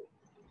చేసుకో.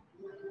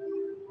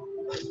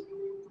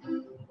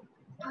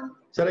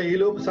 సరే, ఈ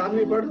లోపు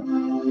సాన్వి పాడు.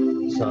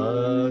 సా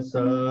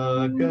సా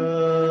గా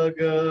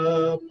గా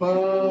పా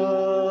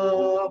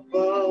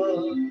పా.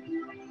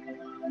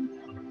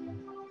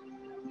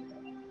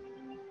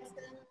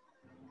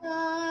 గా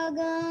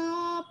గా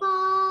పా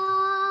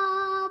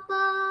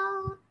పా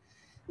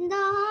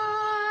దా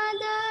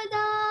దా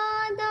దా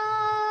దా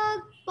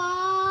పా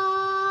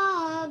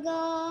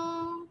గా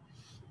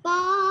పా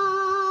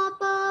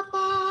పా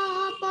పా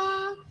పా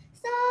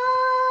సా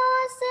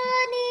సా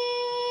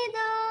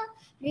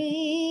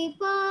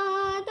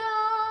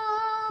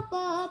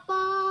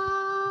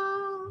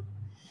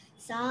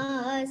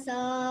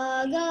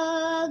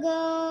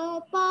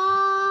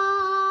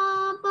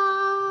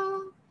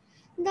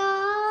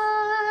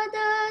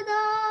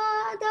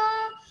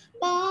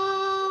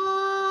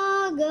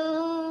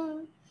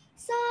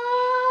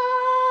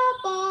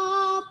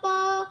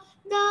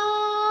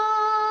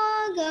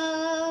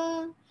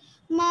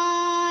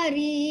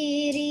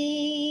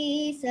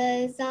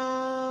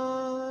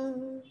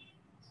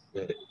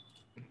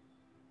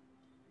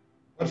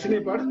వర్షిని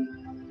పాడు.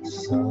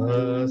 సా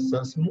సా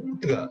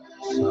స్మూత్ గా.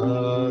 సా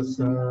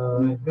సా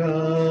గా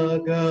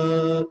గా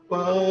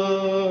పా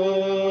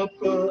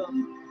పా.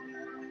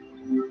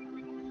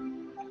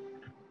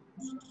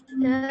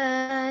 Sa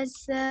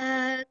sa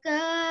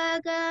ga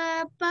ga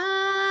pa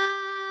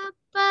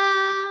pa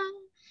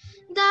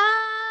da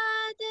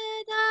da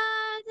da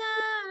da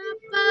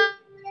pa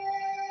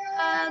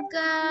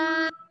ga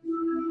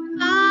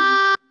pa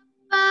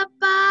pa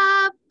pa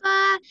pa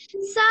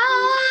sa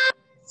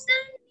sa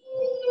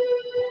ni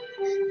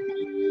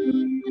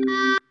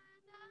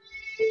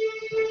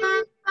pa pa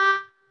pa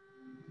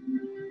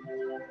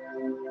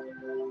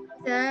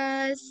sa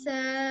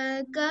sa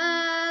ga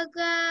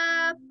ga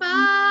pa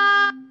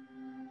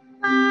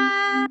pa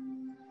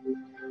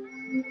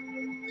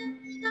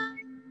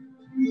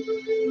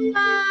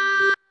pa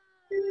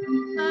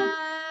pa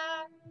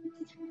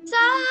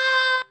sa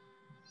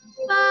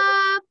pa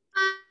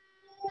pa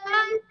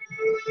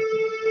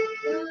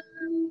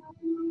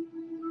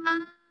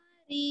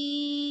ri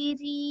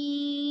ri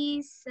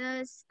sa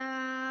sa.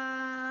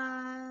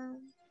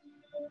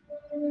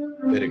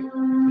 Very good.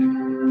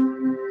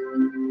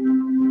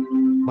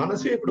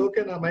 మనసు ఇప్పుడు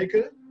ఓకేనా mic?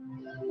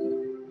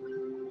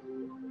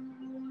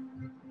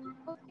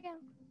 Okay.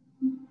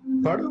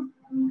 పాడు.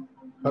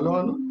 Hello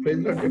అను.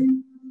 Praise lord చెప్పు.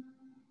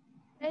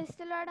 Praise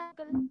the Lord,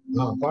 uncle.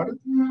 పాడు.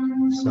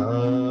 సా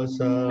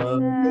సా Sa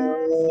గా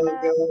sa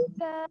గా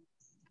ga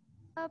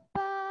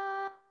pa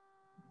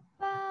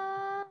pa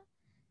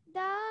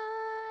da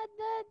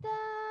da da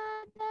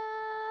da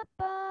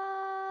pa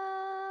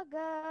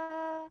ga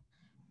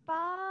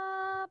pa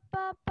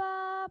pa pa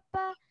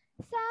pa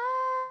sa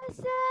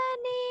sa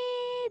ni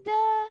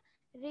da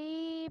ri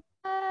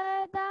pa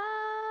da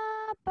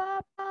pa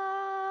pa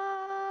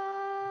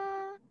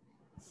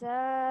sa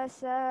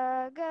sa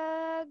ga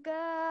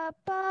ga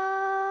pa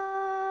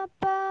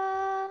pa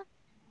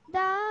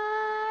da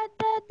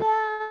da da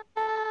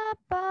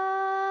pa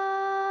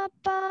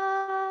pa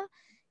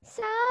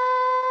sa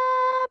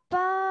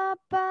pa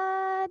pa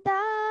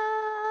da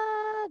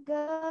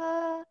ga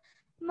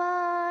ma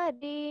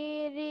ri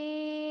ri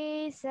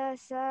sa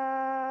sa.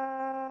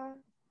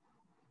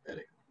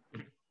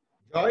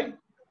 Joy.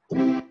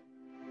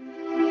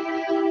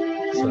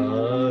 సా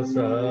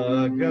సా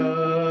గా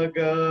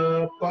గా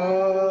పా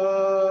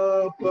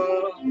పా.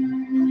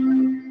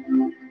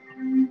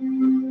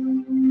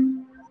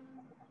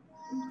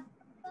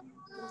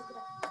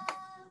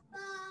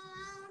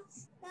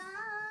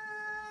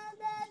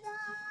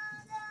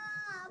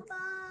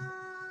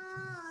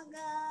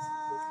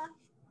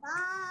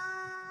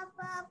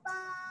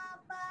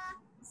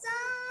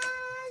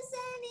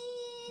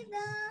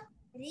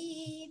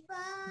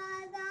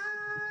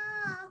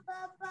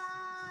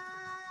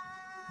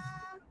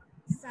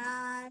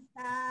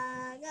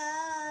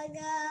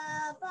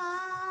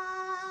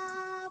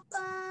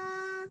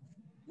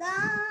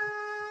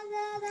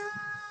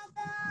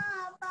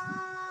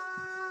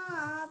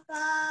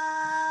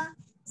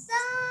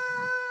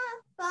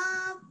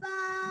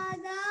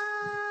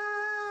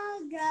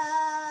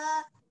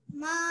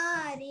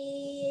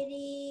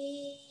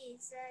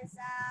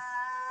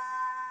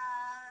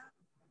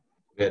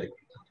 Very good.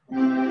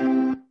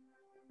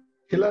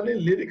 ఇలానే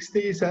lyrics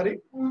ఈసారి.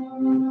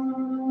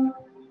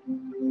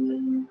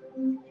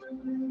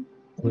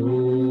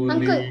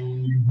 హోలీ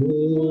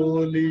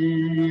హోలీ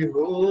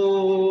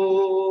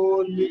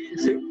హోలీ.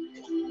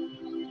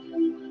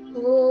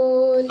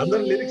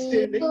 అందరూ lyrics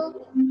తీయండి.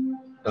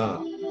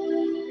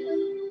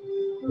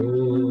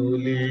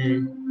 Holi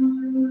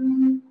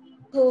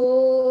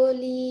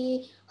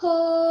Holy,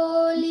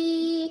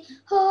 holy,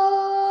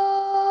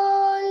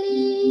 holy,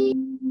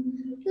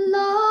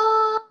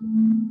 Lord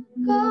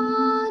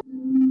God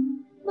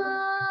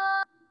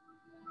Almighty.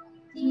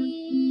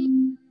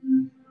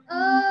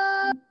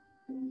 In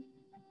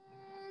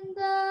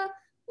the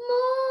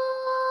morning,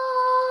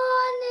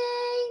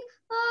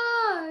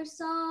 our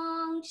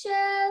song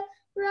shall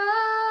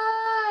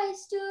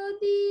rise to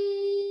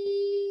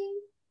thee.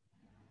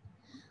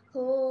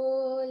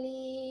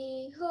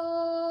 Holy,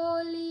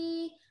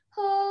 holy,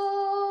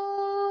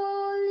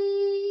 holy,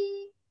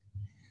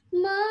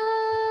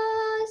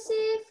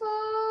 merciful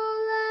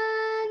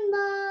and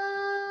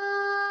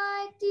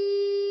mighty,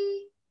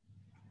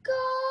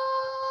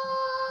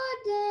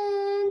 God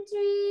in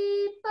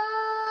 3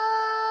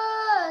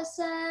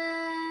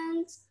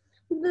 persons,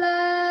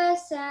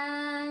 bless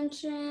and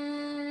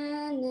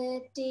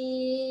Trinity.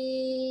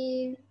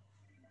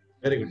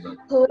 Very good.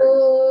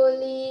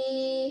 Holy,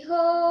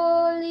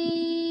 holy,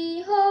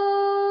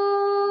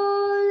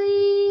 holy,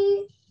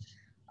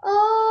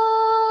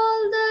 all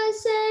the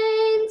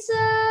saints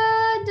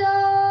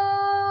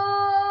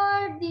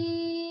adore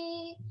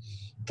thee,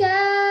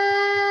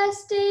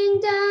 casting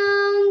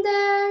down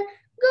their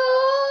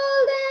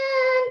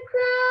golden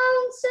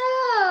crowns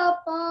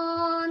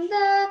upon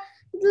the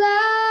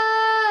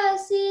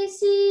glassy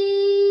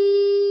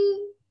sea.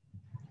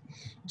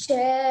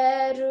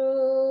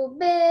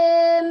 Cherubim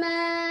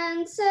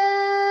and seraphim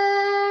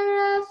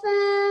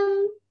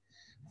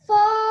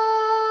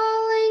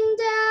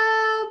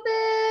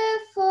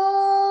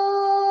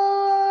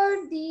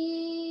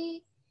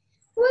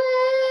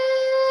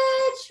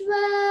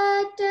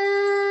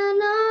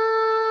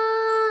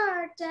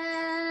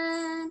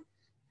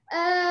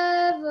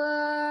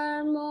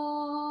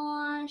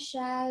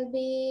shall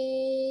be.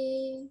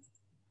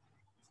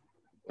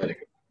 Very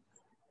good.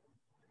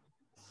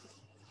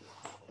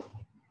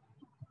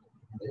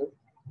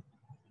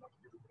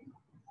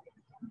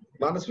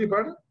 Manasvi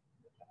పాడు,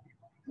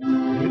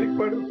 lyric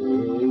పాడు.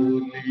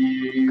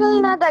 Uncle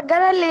నా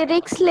దగ్గర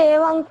lyrics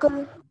లేవు uncle.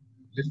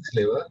 Lyrics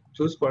లేవా?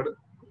 చూసి పాడు.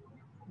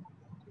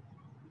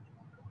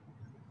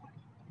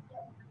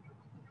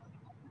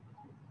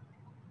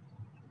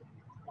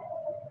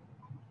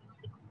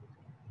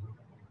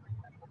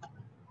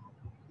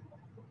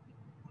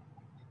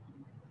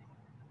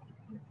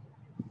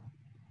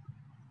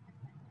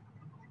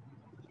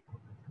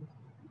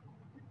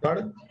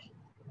 పాడు,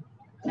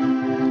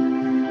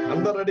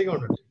 అందరు రెడీగా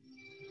ఉండండి.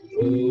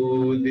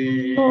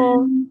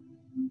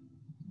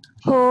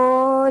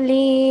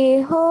 Holy,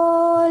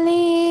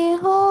 holy,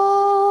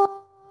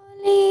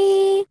 holy,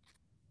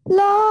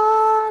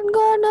 Lord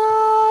God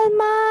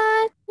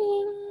Almighty.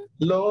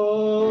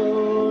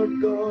 Lord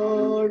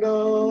God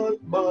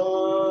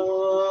Almighty.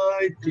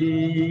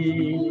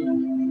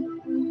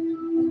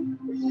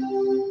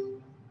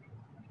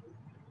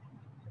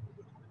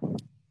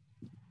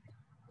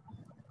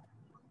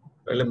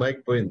 వెళ్ళి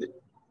మైక్ పోయింది.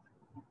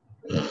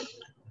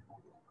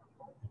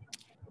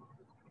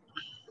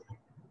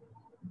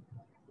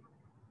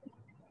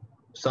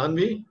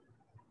 సాన్వి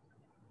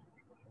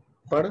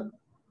పాడు.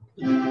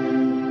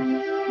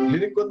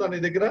 లిరిక్ ఉందా నీ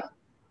దగ్గర?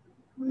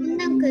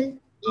 Uncle.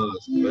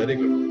 Very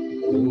good.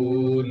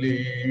 Holi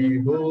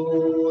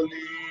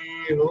Holi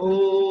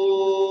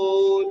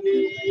Holi,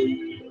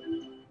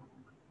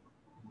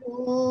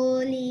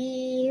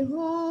 Holy,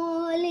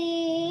 holy,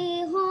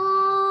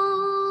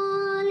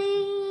 holy,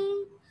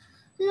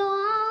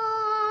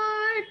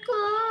 Lord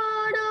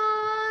God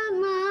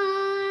Almighty.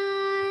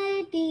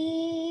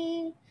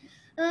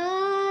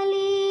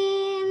 Early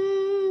in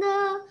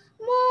the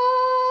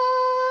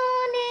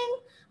morning,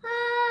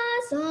 our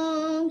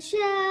song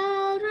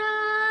shall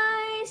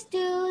rise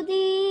to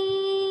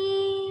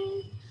thee.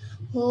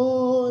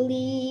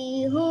 Holy,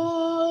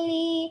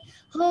 holy,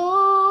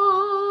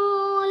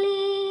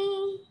 holy,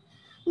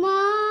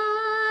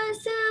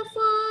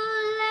 merciful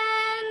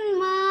and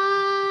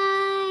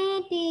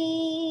mighty,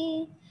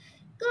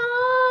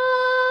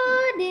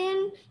 God in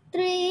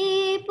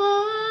 3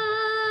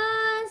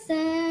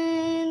 persons,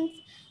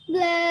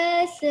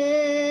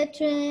 blessed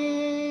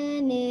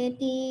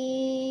Trinity.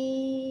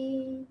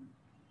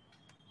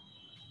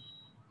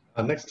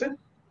 Next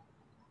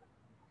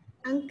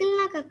uncle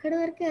నాకు అక్కడి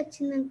వరకే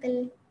వచ్చింది uncle.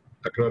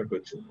 అక్కడ వరకు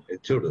వచ్చింది.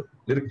 చూడు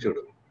lyric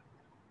చూడు.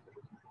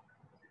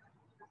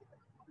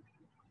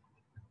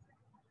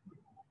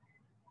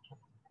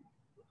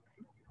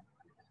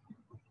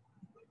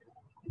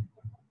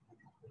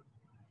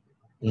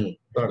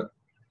 పాడు.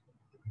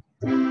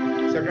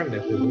 సెకండ్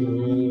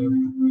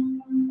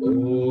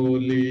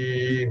హోలీ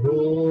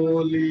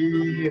హోలీ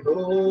హో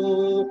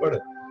పాడు.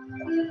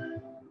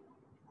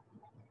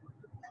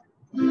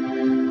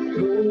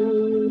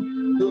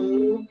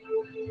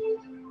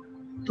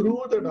 Through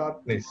the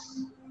darkness.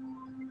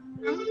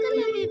 అంకుల్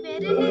అవి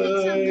వేరే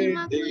లిరిక్స్ అంకుల్,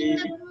 మాకు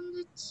ఇంతకు ముందు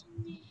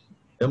వచ్చింది.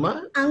 ఏమా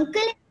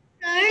అంకుల్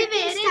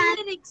వేరే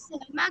లిరిక్స్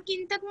మాకు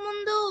ఇంతకు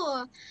ముందు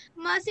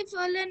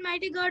merciful and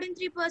mighty God in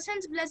 3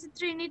 persons, blessed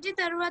Trinity,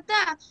 తర్వాత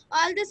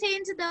all the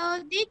saints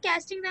the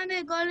casting down the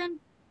golden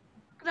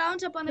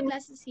crowns upon the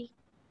glossy see.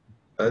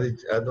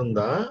 అది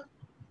ఉందా?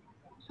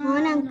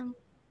 అవునా?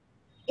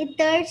 ఈ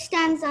థర్డ్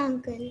స్టాండ్స్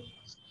అంకుల్.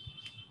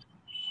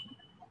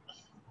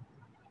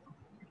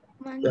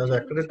 అది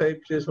ఎక్కడ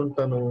టైప్ చేసి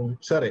ఉంటాను.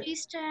 సరే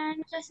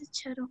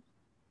ఇచ్చారు.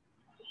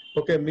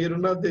 ఓకే,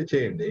 మీరున్నది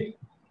చేయండి.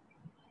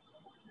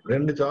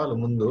 2 చాలు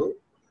ముందు.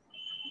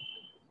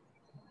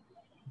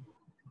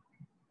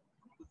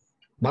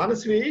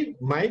 మానస్వి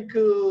మైక్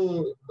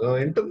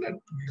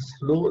ఇంటర్నెట్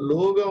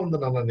లోగా ఉంది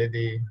నాన్న.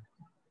 అనేది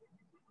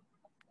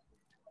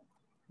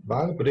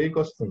బాగా బ్రేక్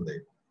వస్తుంది.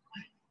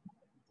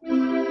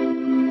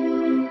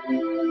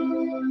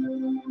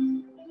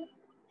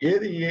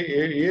 ఏది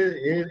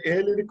ఏ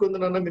లిరిక్ ఉంది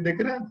నాన్న మీ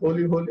దగ్గర?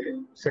 హోలీ హోలీ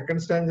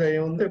సెకండ్ స్టాండ్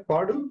ఏముంది?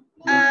 పాడు.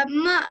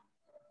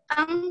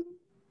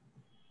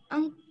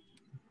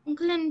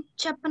 అంకుల్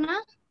చెప్పనా?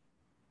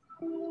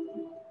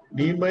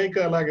 నీ మైక్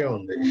అలాగే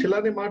ఉంది.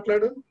 శిలాని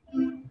మాట్లాడు.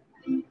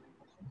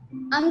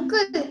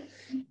 Uncle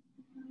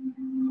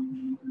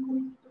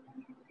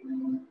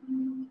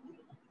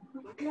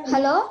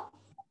hello.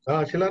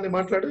 శిలాని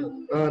మాట్లాడు.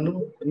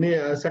 నువ్వు నీ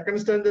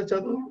సెకండ్ స్టాండ్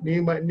చదువు.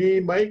 నీ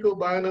మైక్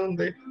బాగానే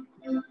ఉంది.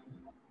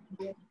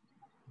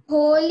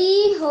 Holy,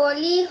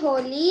 holy,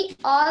 holy,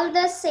 all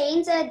the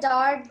saints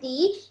adore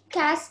thee,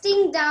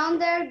 casting down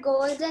their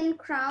golden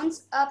crowns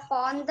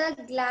upon the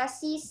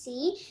glassy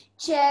sea,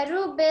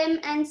 cherubim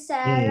and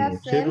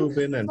seraphim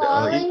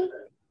falling.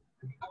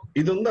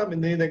 ఇది ఉందా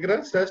నీ దగ్గర?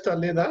 శ్రేష్ఠ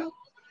లేదా?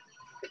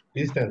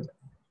 ఈ స్టాండ్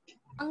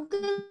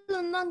అంకుల్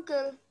ఉంది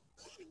అంకుల్.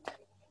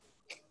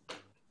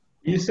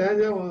 ఈ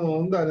స్టాండ్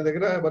ఉందా నీ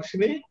దగ్గర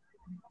వర్షిని?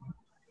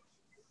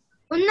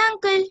 ఉంది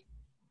అంకుల్.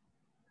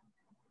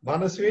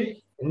 మానస్వి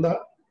ఉందా?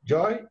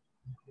 జాయ్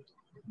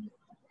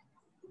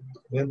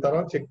నేను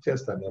తర్వాత చెక్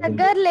చేస్తాను.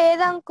 దగ్గర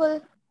లేదు అంకుల్.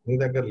 నీ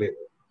దగ్గర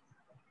లేదు.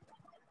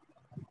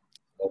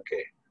 ఓకే.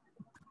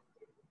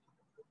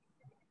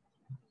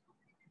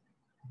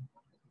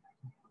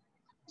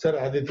 సరే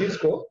అది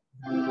తీసుకో.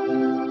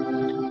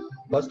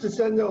 ఫస్ట్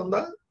స్టాంజా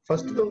ఉందా?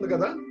 ఫస్ట్ ఉంది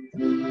కదా.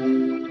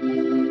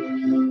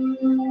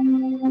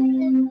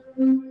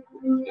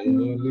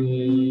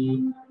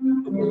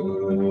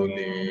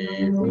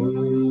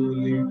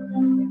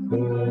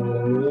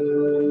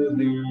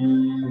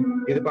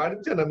 ఇది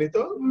పాడించానా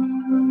మీతో?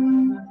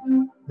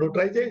 నువ్వు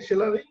ట్రై చేయి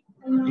శిలాని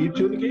ఈ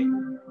ట్యూన్కి.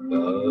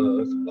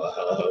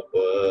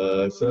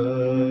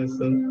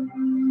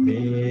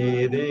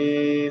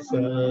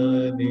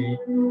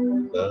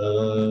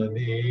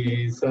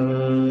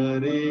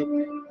 సారి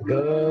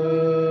గా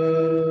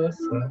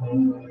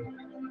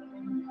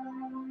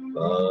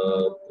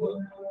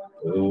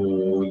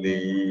హోలీ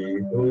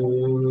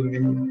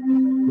హోలీ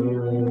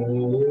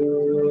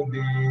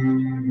హోలీ.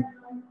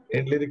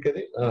 ఏంటి లిరిక్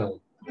అది?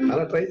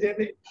 అలా ట్రై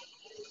చేయండి.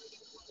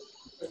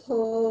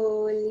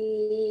 హోలీ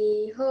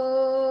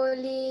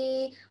హోలీ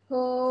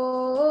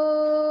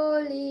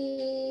హోలీ.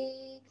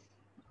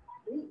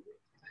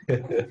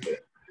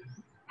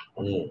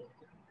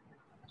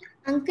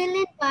 అంకుల్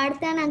నేను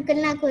పాడతాను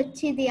అంకుల్, నాకు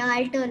వచ్చింది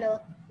ఆల్టోలో.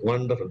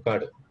 వండర్ఫుల్,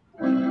 పాడు.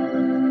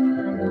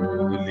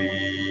 Holi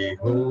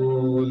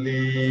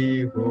Holi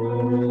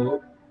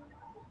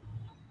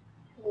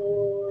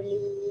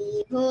Holi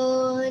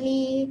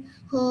Holi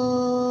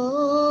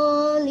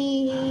Holi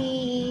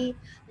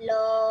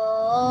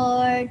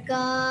lord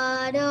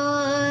God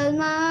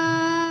almighty.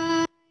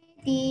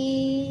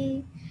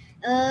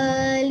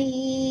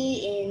 Early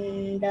in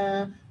the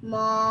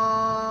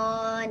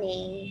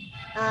morning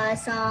a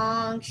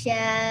song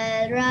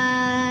shall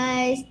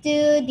rise to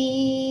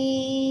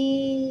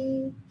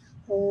thee.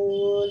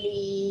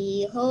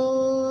 Holy,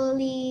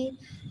 holy,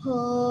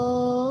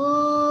 holy,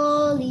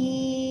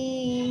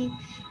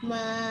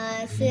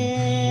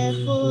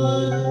 merciful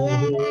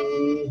and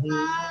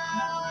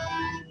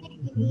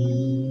mighty,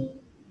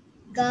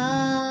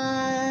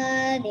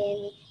 God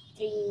in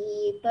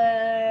 3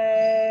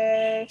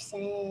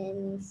 persons,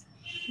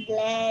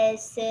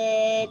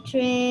 blessed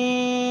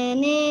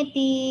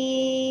Trinity.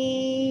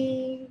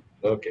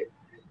 Okay.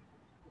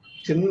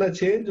 చిన్న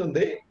చేంజ్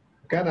ఉంది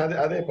కానీ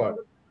అదే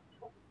పాడు.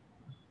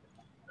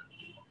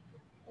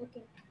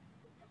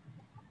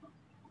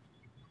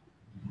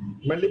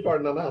 మళ్ళీ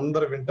పాడినా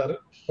అందరు వింటారు.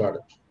 పాడు.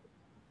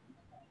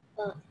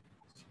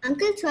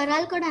 అంకుల్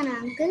స్వరాలు కూడానా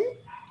అంకుల్?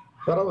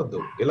 స్వరవద్దు,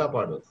 ఇలా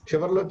పాడు.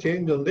 చివరిలో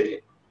చేంజ్ ఉంది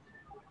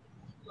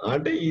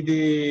అంటే ఇది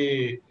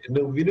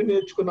నువ్వు విని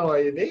నేర్చుకున్నావా?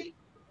 ఇది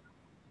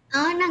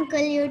అవును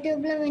అంకుల్,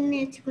 యూట్యూబ్ లో విని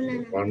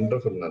నేర్చుకున్నాను.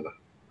 వండర్ఫుల్ నాన్న.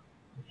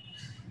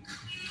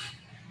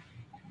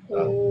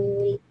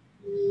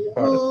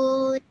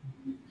 Holy,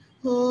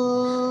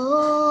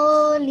 holy,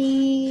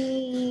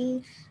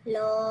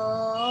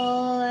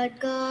 Lord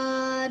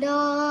God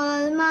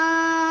Almighty,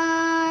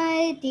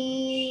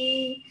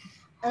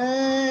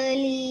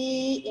 early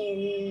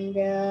in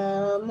the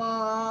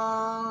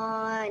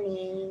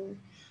morning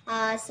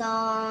a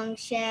song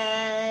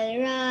shall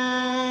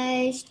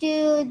rise to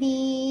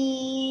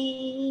thee.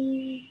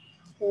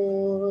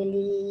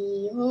 Holy,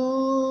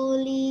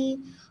 holy,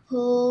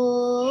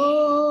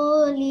 holy,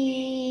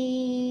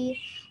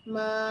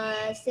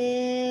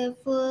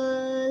 merciful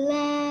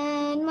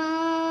and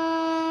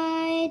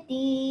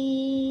mighty,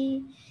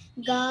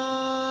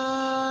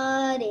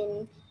 God in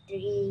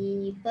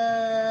 3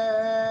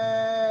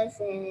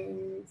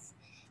 persons,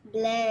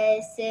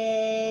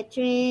 blessed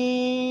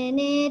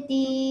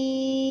Trinity.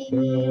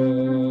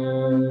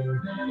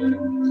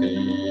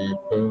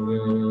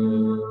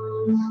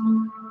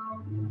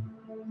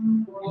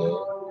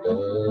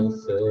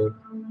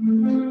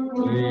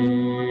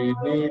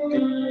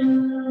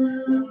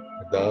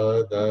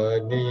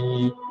 దాదాని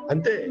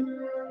అంతే,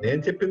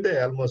 నేను చెప్పిందే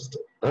ఆల్మోస్ట్.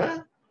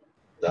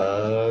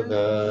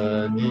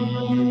 దాదాని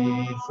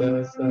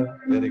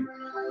వెరీ గుడ్,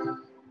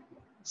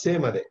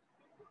 సేమ్ అదే.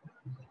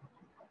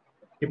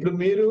 ఇప్పుడు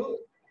మీరు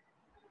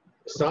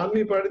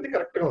సాన్వి పాడింది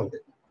correct గా ఉంది,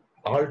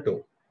 Alto.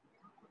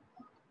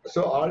 So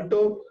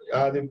Alto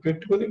అది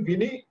పెట్టుకుని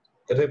విని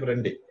రేపు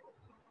రండి.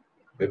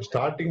 రేపు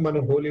స్టార్టింగ్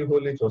మనం హోలీ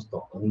హోలీ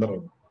చూస్తాం అందరం.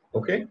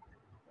 ఓకే.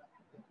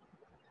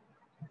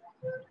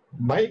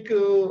 మైక్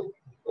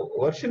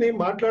వర్షిని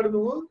మాట్లాడు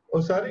నువ్వు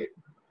ఒకసారి.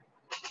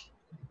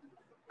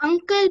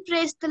 Uncle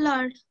praise the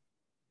lord.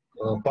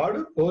 పాడు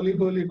హోలీ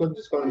హోలీ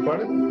కొంచెం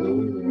పాడు.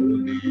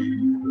 Holi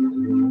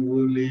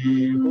Holi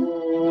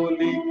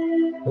Holi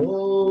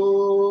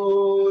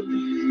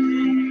Holi.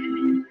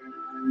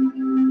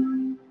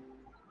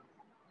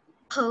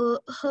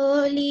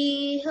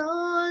 Holy,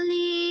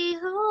 holy,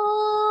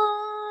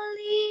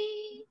 holy,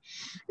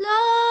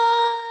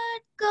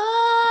 Lord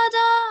God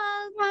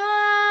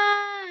Almighty,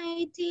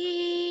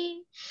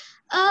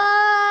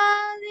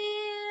 early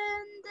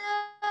in the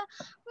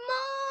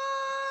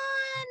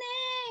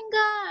morning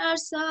our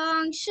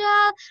song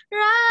shall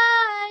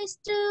rise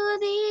to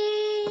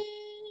thee.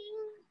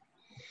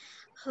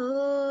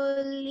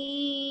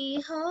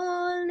 Holy,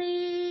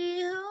 holy,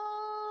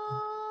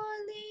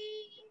 holy,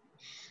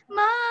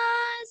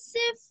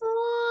 merciful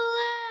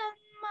and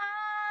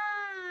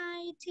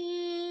mighty,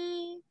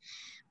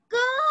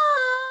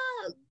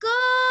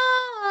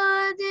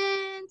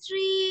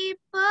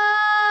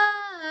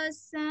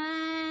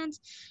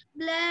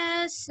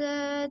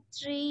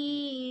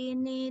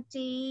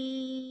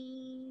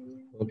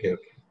 okay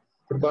okay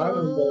ఇప్పుడు బాగా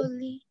ఉందా?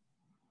 Holy.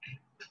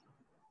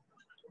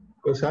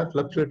 ఒకసారి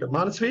ఫ్లక్చుయేట్.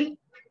 మానస్వి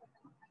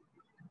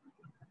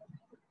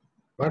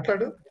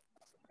మాట్లాడు.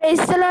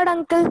 Praise the lord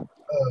uncle.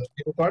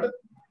 ఇప్పుడు పాడు.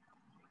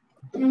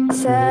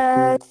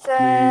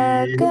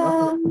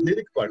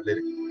 లిరిక్ పాడు.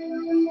 Lyric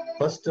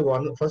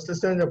first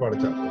stand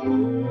పాడచ్చా?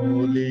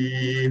 Holi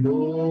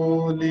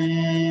Holi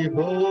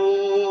హో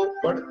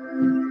పాడు.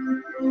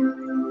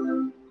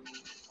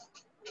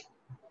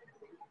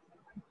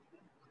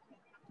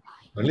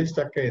 మళ్ళీ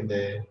స్టక్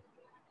అయిందే.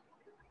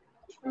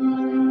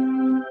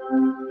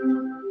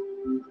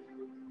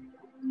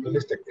 మళ్ళీ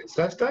స్టక్ అయింది.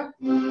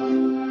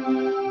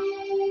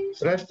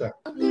 శ్రేష్ట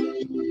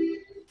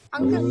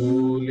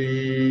హోలీ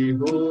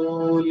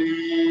హోలీ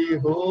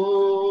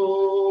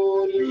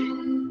హోలీ.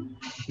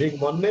 నీకు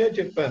మొన్నే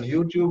చెప్పాను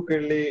యూట్యూబ్కి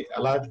వెళ్ళి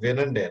అలా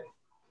వినండి అని.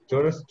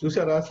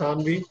 చూసారా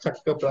సాన్వి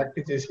చక్కగా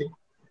ప్రాక్టీస్ చేసి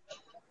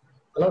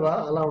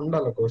అలా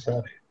ఉండాలి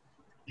ఒక్కోసారి.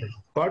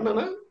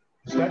 పాడినానా?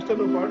 శ్రేష్ట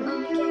నువ్వు పాడు.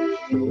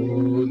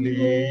 Holi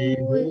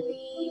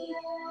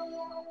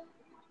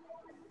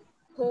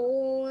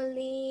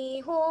Holy,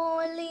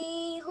 holy,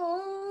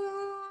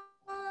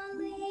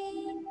 holy,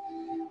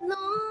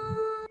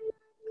 Lord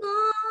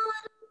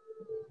God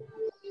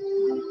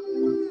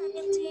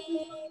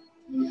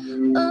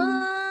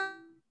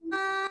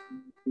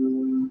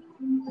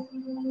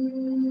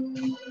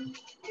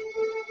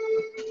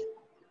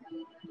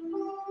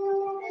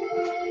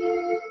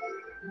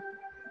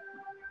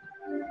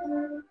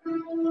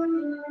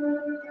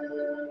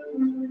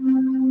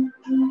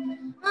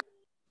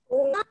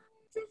Almighty.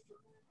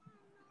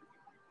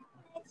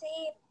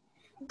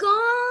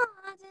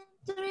 God in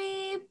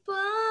 3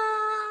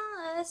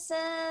 persons,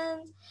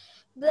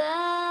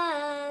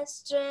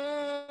 blessed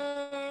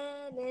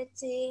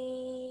Trinity.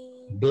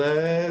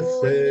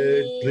 Blessed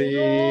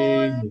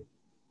Trinity.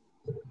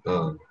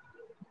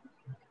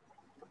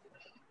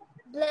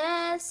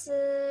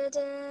 Blessed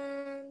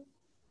and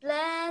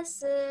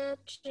blessed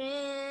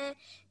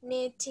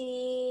Trinity.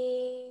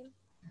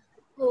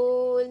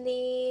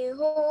 Holy,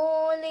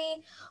 holy,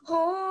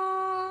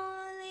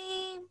 holy.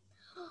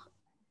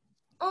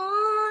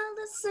 All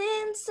the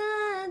saints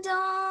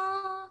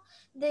adore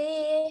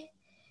thee,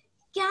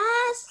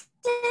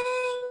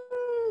 casting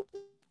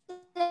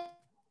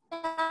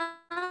down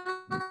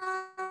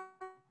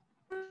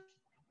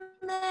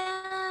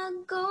their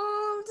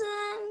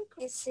golden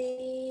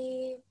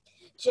receive.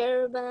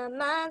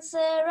 Cherubim and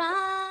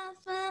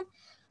seraphim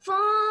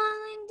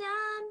falling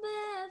down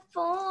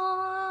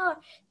before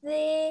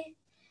thee,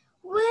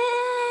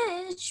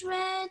 which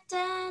wait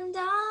and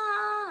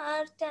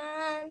art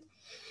and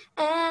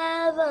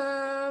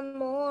evermore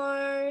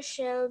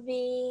shall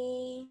be.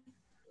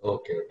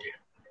 Okay okay.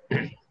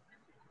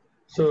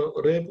 So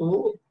రేపు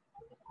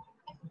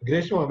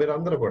గ్రీష్మ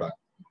మీరందరూ కూడా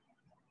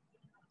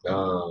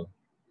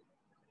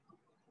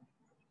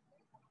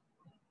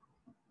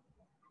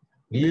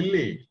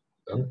lily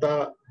అంతా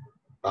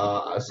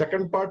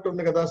second part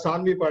ఉంది కదా,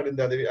 సాన్వి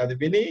పాడింది, అది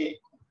విని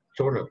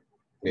చూడండి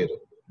మీరు.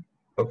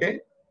 ఓకే,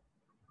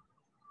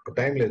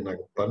 టైం లేదు,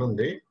 నాకు పని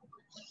ఉంది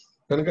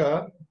కనుక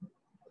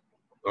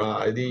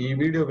ఈ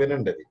వీడియో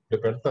వినండి. అది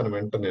ఇప్పుడు పెడతాను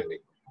వెంటనే,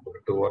 ఒక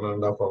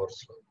 1.5 hours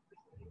లో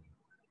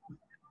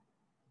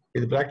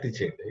ఇది ప్రాక్టీస్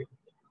చేయండి.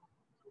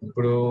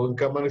 ఇప్పుడు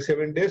ఇంకా మనకి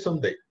 7 days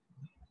ఉంది.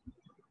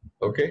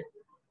 ఓకే,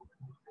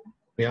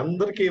 మీ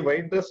అందరికి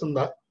వైట్ డ్రెస్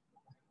ఉందా?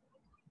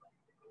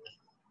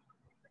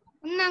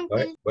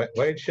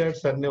 వైట్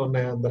షర్ట్స్ అన్ని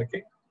ఉన్నాయా అందరికి?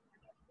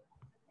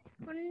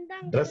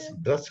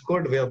 డ్రెస్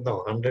కోడ్ వేద్దాం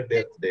 100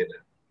 days డే.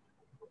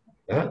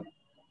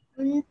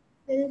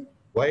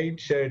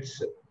 వైట్ షర్ట్స్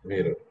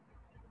మీరు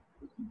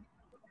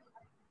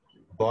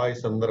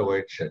బాయ్స్ అందరు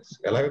వైట్ షర్ట్స్.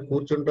 ఎలాగ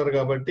కూర్చుంటారు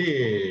కాబట్టి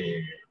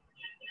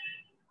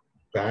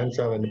ప్యాంట్స్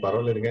అవన్నీ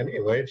పర్వాలేదు, కానీ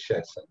వైట్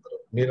షర్ట్స్ అందరూ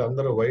మీరు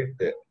అందరూ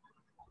వైట్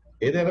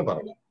ఏదైనా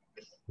పర్వాలేదు,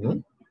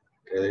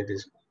 ఏదైతే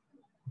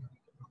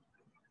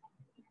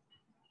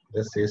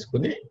డ్రెస్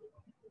వేసుకుని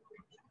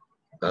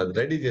అది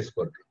రెడీ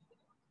చేసుకోండి.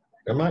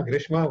 ఏమా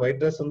గ్రీష్మ వైట్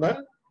డ్రెస్ ఉందా?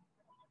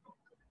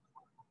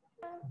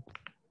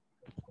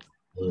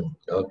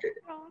 ఓకే,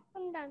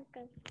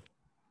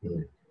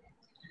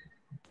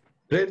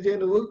 ప్రేయర్ చేయి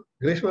నువ్వు.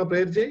 గ్రీష్మ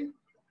ప్రేయర్ చేయి.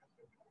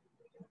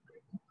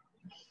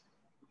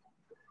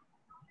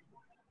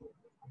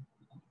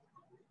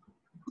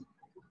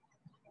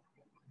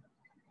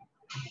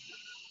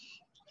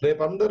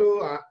 రేపు అందరూ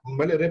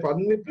మళ్ళీ రేపు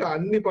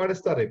అన్ని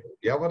పాడిస్తారు. రేపు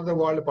ఎవరిది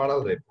వాళ్ళు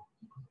పాడాలి. రేపు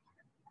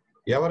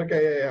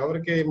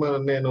ఎవరికి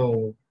నేను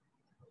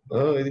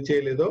ఇది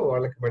చేయలేదో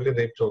వాళ్ళకి మళ్ళీ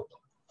రేపు చూద్దాం.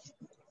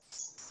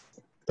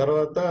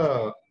 తర్వాత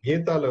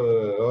గీతాలు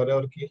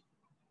ఎవరెవరికి?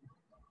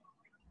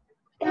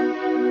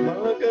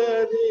 ఎవరికి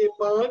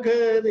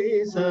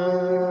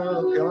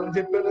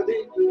చెప్పారు అది?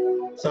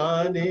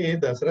 సాని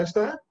దశరష్ట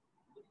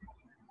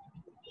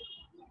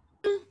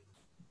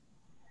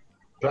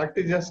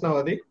ప్రాక్టీస్ చేస్తున్నావు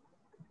అది?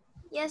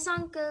 Yes,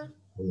 uncle.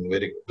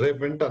 Very good. రేపు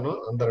వింటాను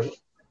అందరం.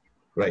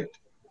 రైట్,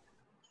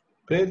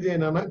 ప్రేయర్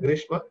చేయనా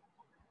గ్రీష్మ?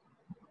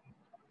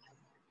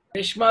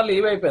 గ్రీష్మ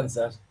లీవ్ అయిపోయింది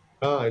సార్.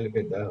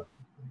 వెళ్ళిపోయిందా?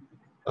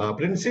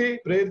 ప్రిన్సీ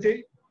ప్రేయర్ చేయి.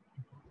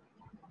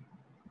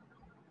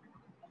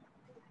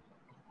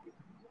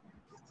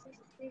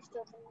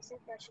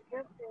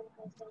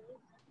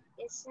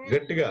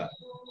 గట్టిగా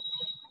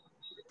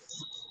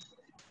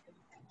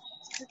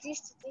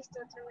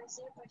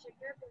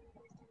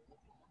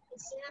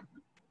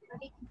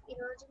మరి ఈ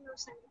రోజు నువ్వు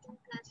సంగీతం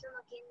క్లాస్ లో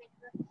మాకేం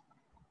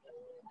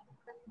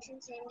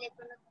కనెక్షన్స్ ఏం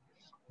లేకుండా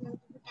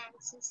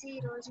థ్యాంక్స్ ఇచ్చి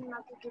ఈ రోజు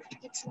మాకు గిఫ్ట్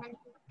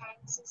ఇచ్చినందుకు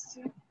థ్యాంక్స్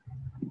ఇస్తే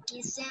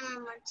మా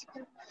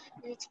మంచిగా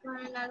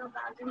నేర్చుకునేలాగా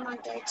భాగ్యం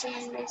మాకు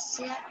దయచేయండి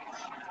ఇస్తే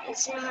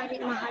మరి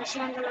మహర్షి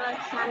అంకుల్ వాళ్ళ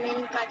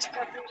ఫ్యామిలీని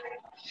కాచుకోపండి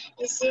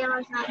ఇస్తే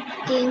వాళ్ళ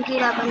టీంకి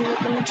డబ్బులు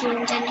లేకుండా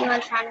చూపించండి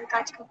వాళ్ళ ఫ్యామిలీని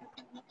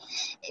కాచుకోపండి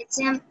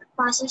ఇస్తే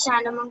పాస్టర్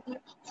శాలం అంకుల్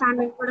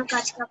ఫ్యామిలీని కూడా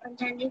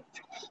కాచుకోపండి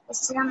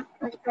ఇస్తే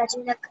మరి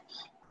ప్రజలకు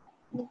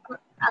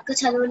అక్క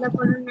చదువులో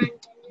కూడా నేను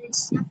తండ్రి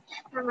ఇస్తాం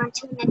నా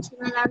మంచిగా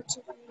నేర్చుకునేలాగా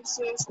చూడండి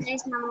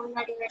శ్రేష్ఠ నమ్మకం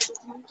అడిగి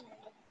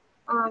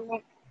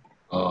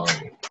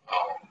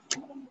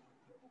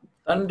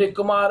తండ్రి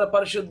కుమార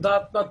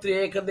పరిశుద్ధాత్మ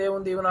త్రియేక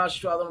దేవుని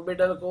దీవెనాశీర్వాదం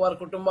బిడ్డలకు వారి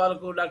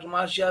కుటుంబాలకు డాక్టర్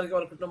మహర్షి గారికి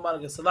వారి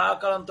కుటుంబానికి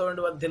సదాకాలంతో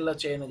వర్ధిల్ల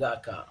చేయను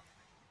గాక.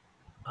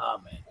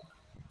 ఆమేన్.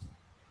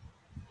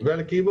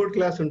 ఇవాళ కీబోర్డ్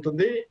క్లాస్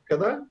ఉంటుంది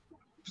కదా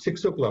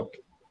 6 o'clock.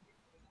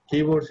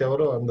 కీబోర్డ్స్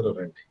ఎవరో అందరూ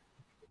రండి.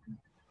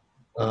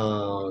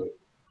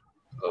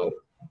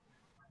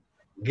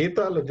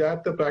 గీతాలు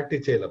జాగ్రత్త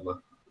ప్రాక్టీస్ చేయాలమ్మా.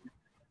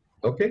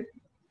 ఓకే,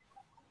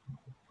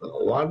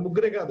 వాళ్ళ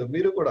ముగ్గురే కాదు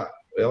మీరు కూడా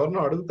ఎవరినో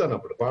అడుగుతాను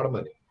అప్పుడు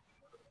పాడమని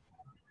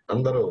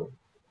అందరూ.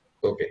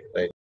 Okay right.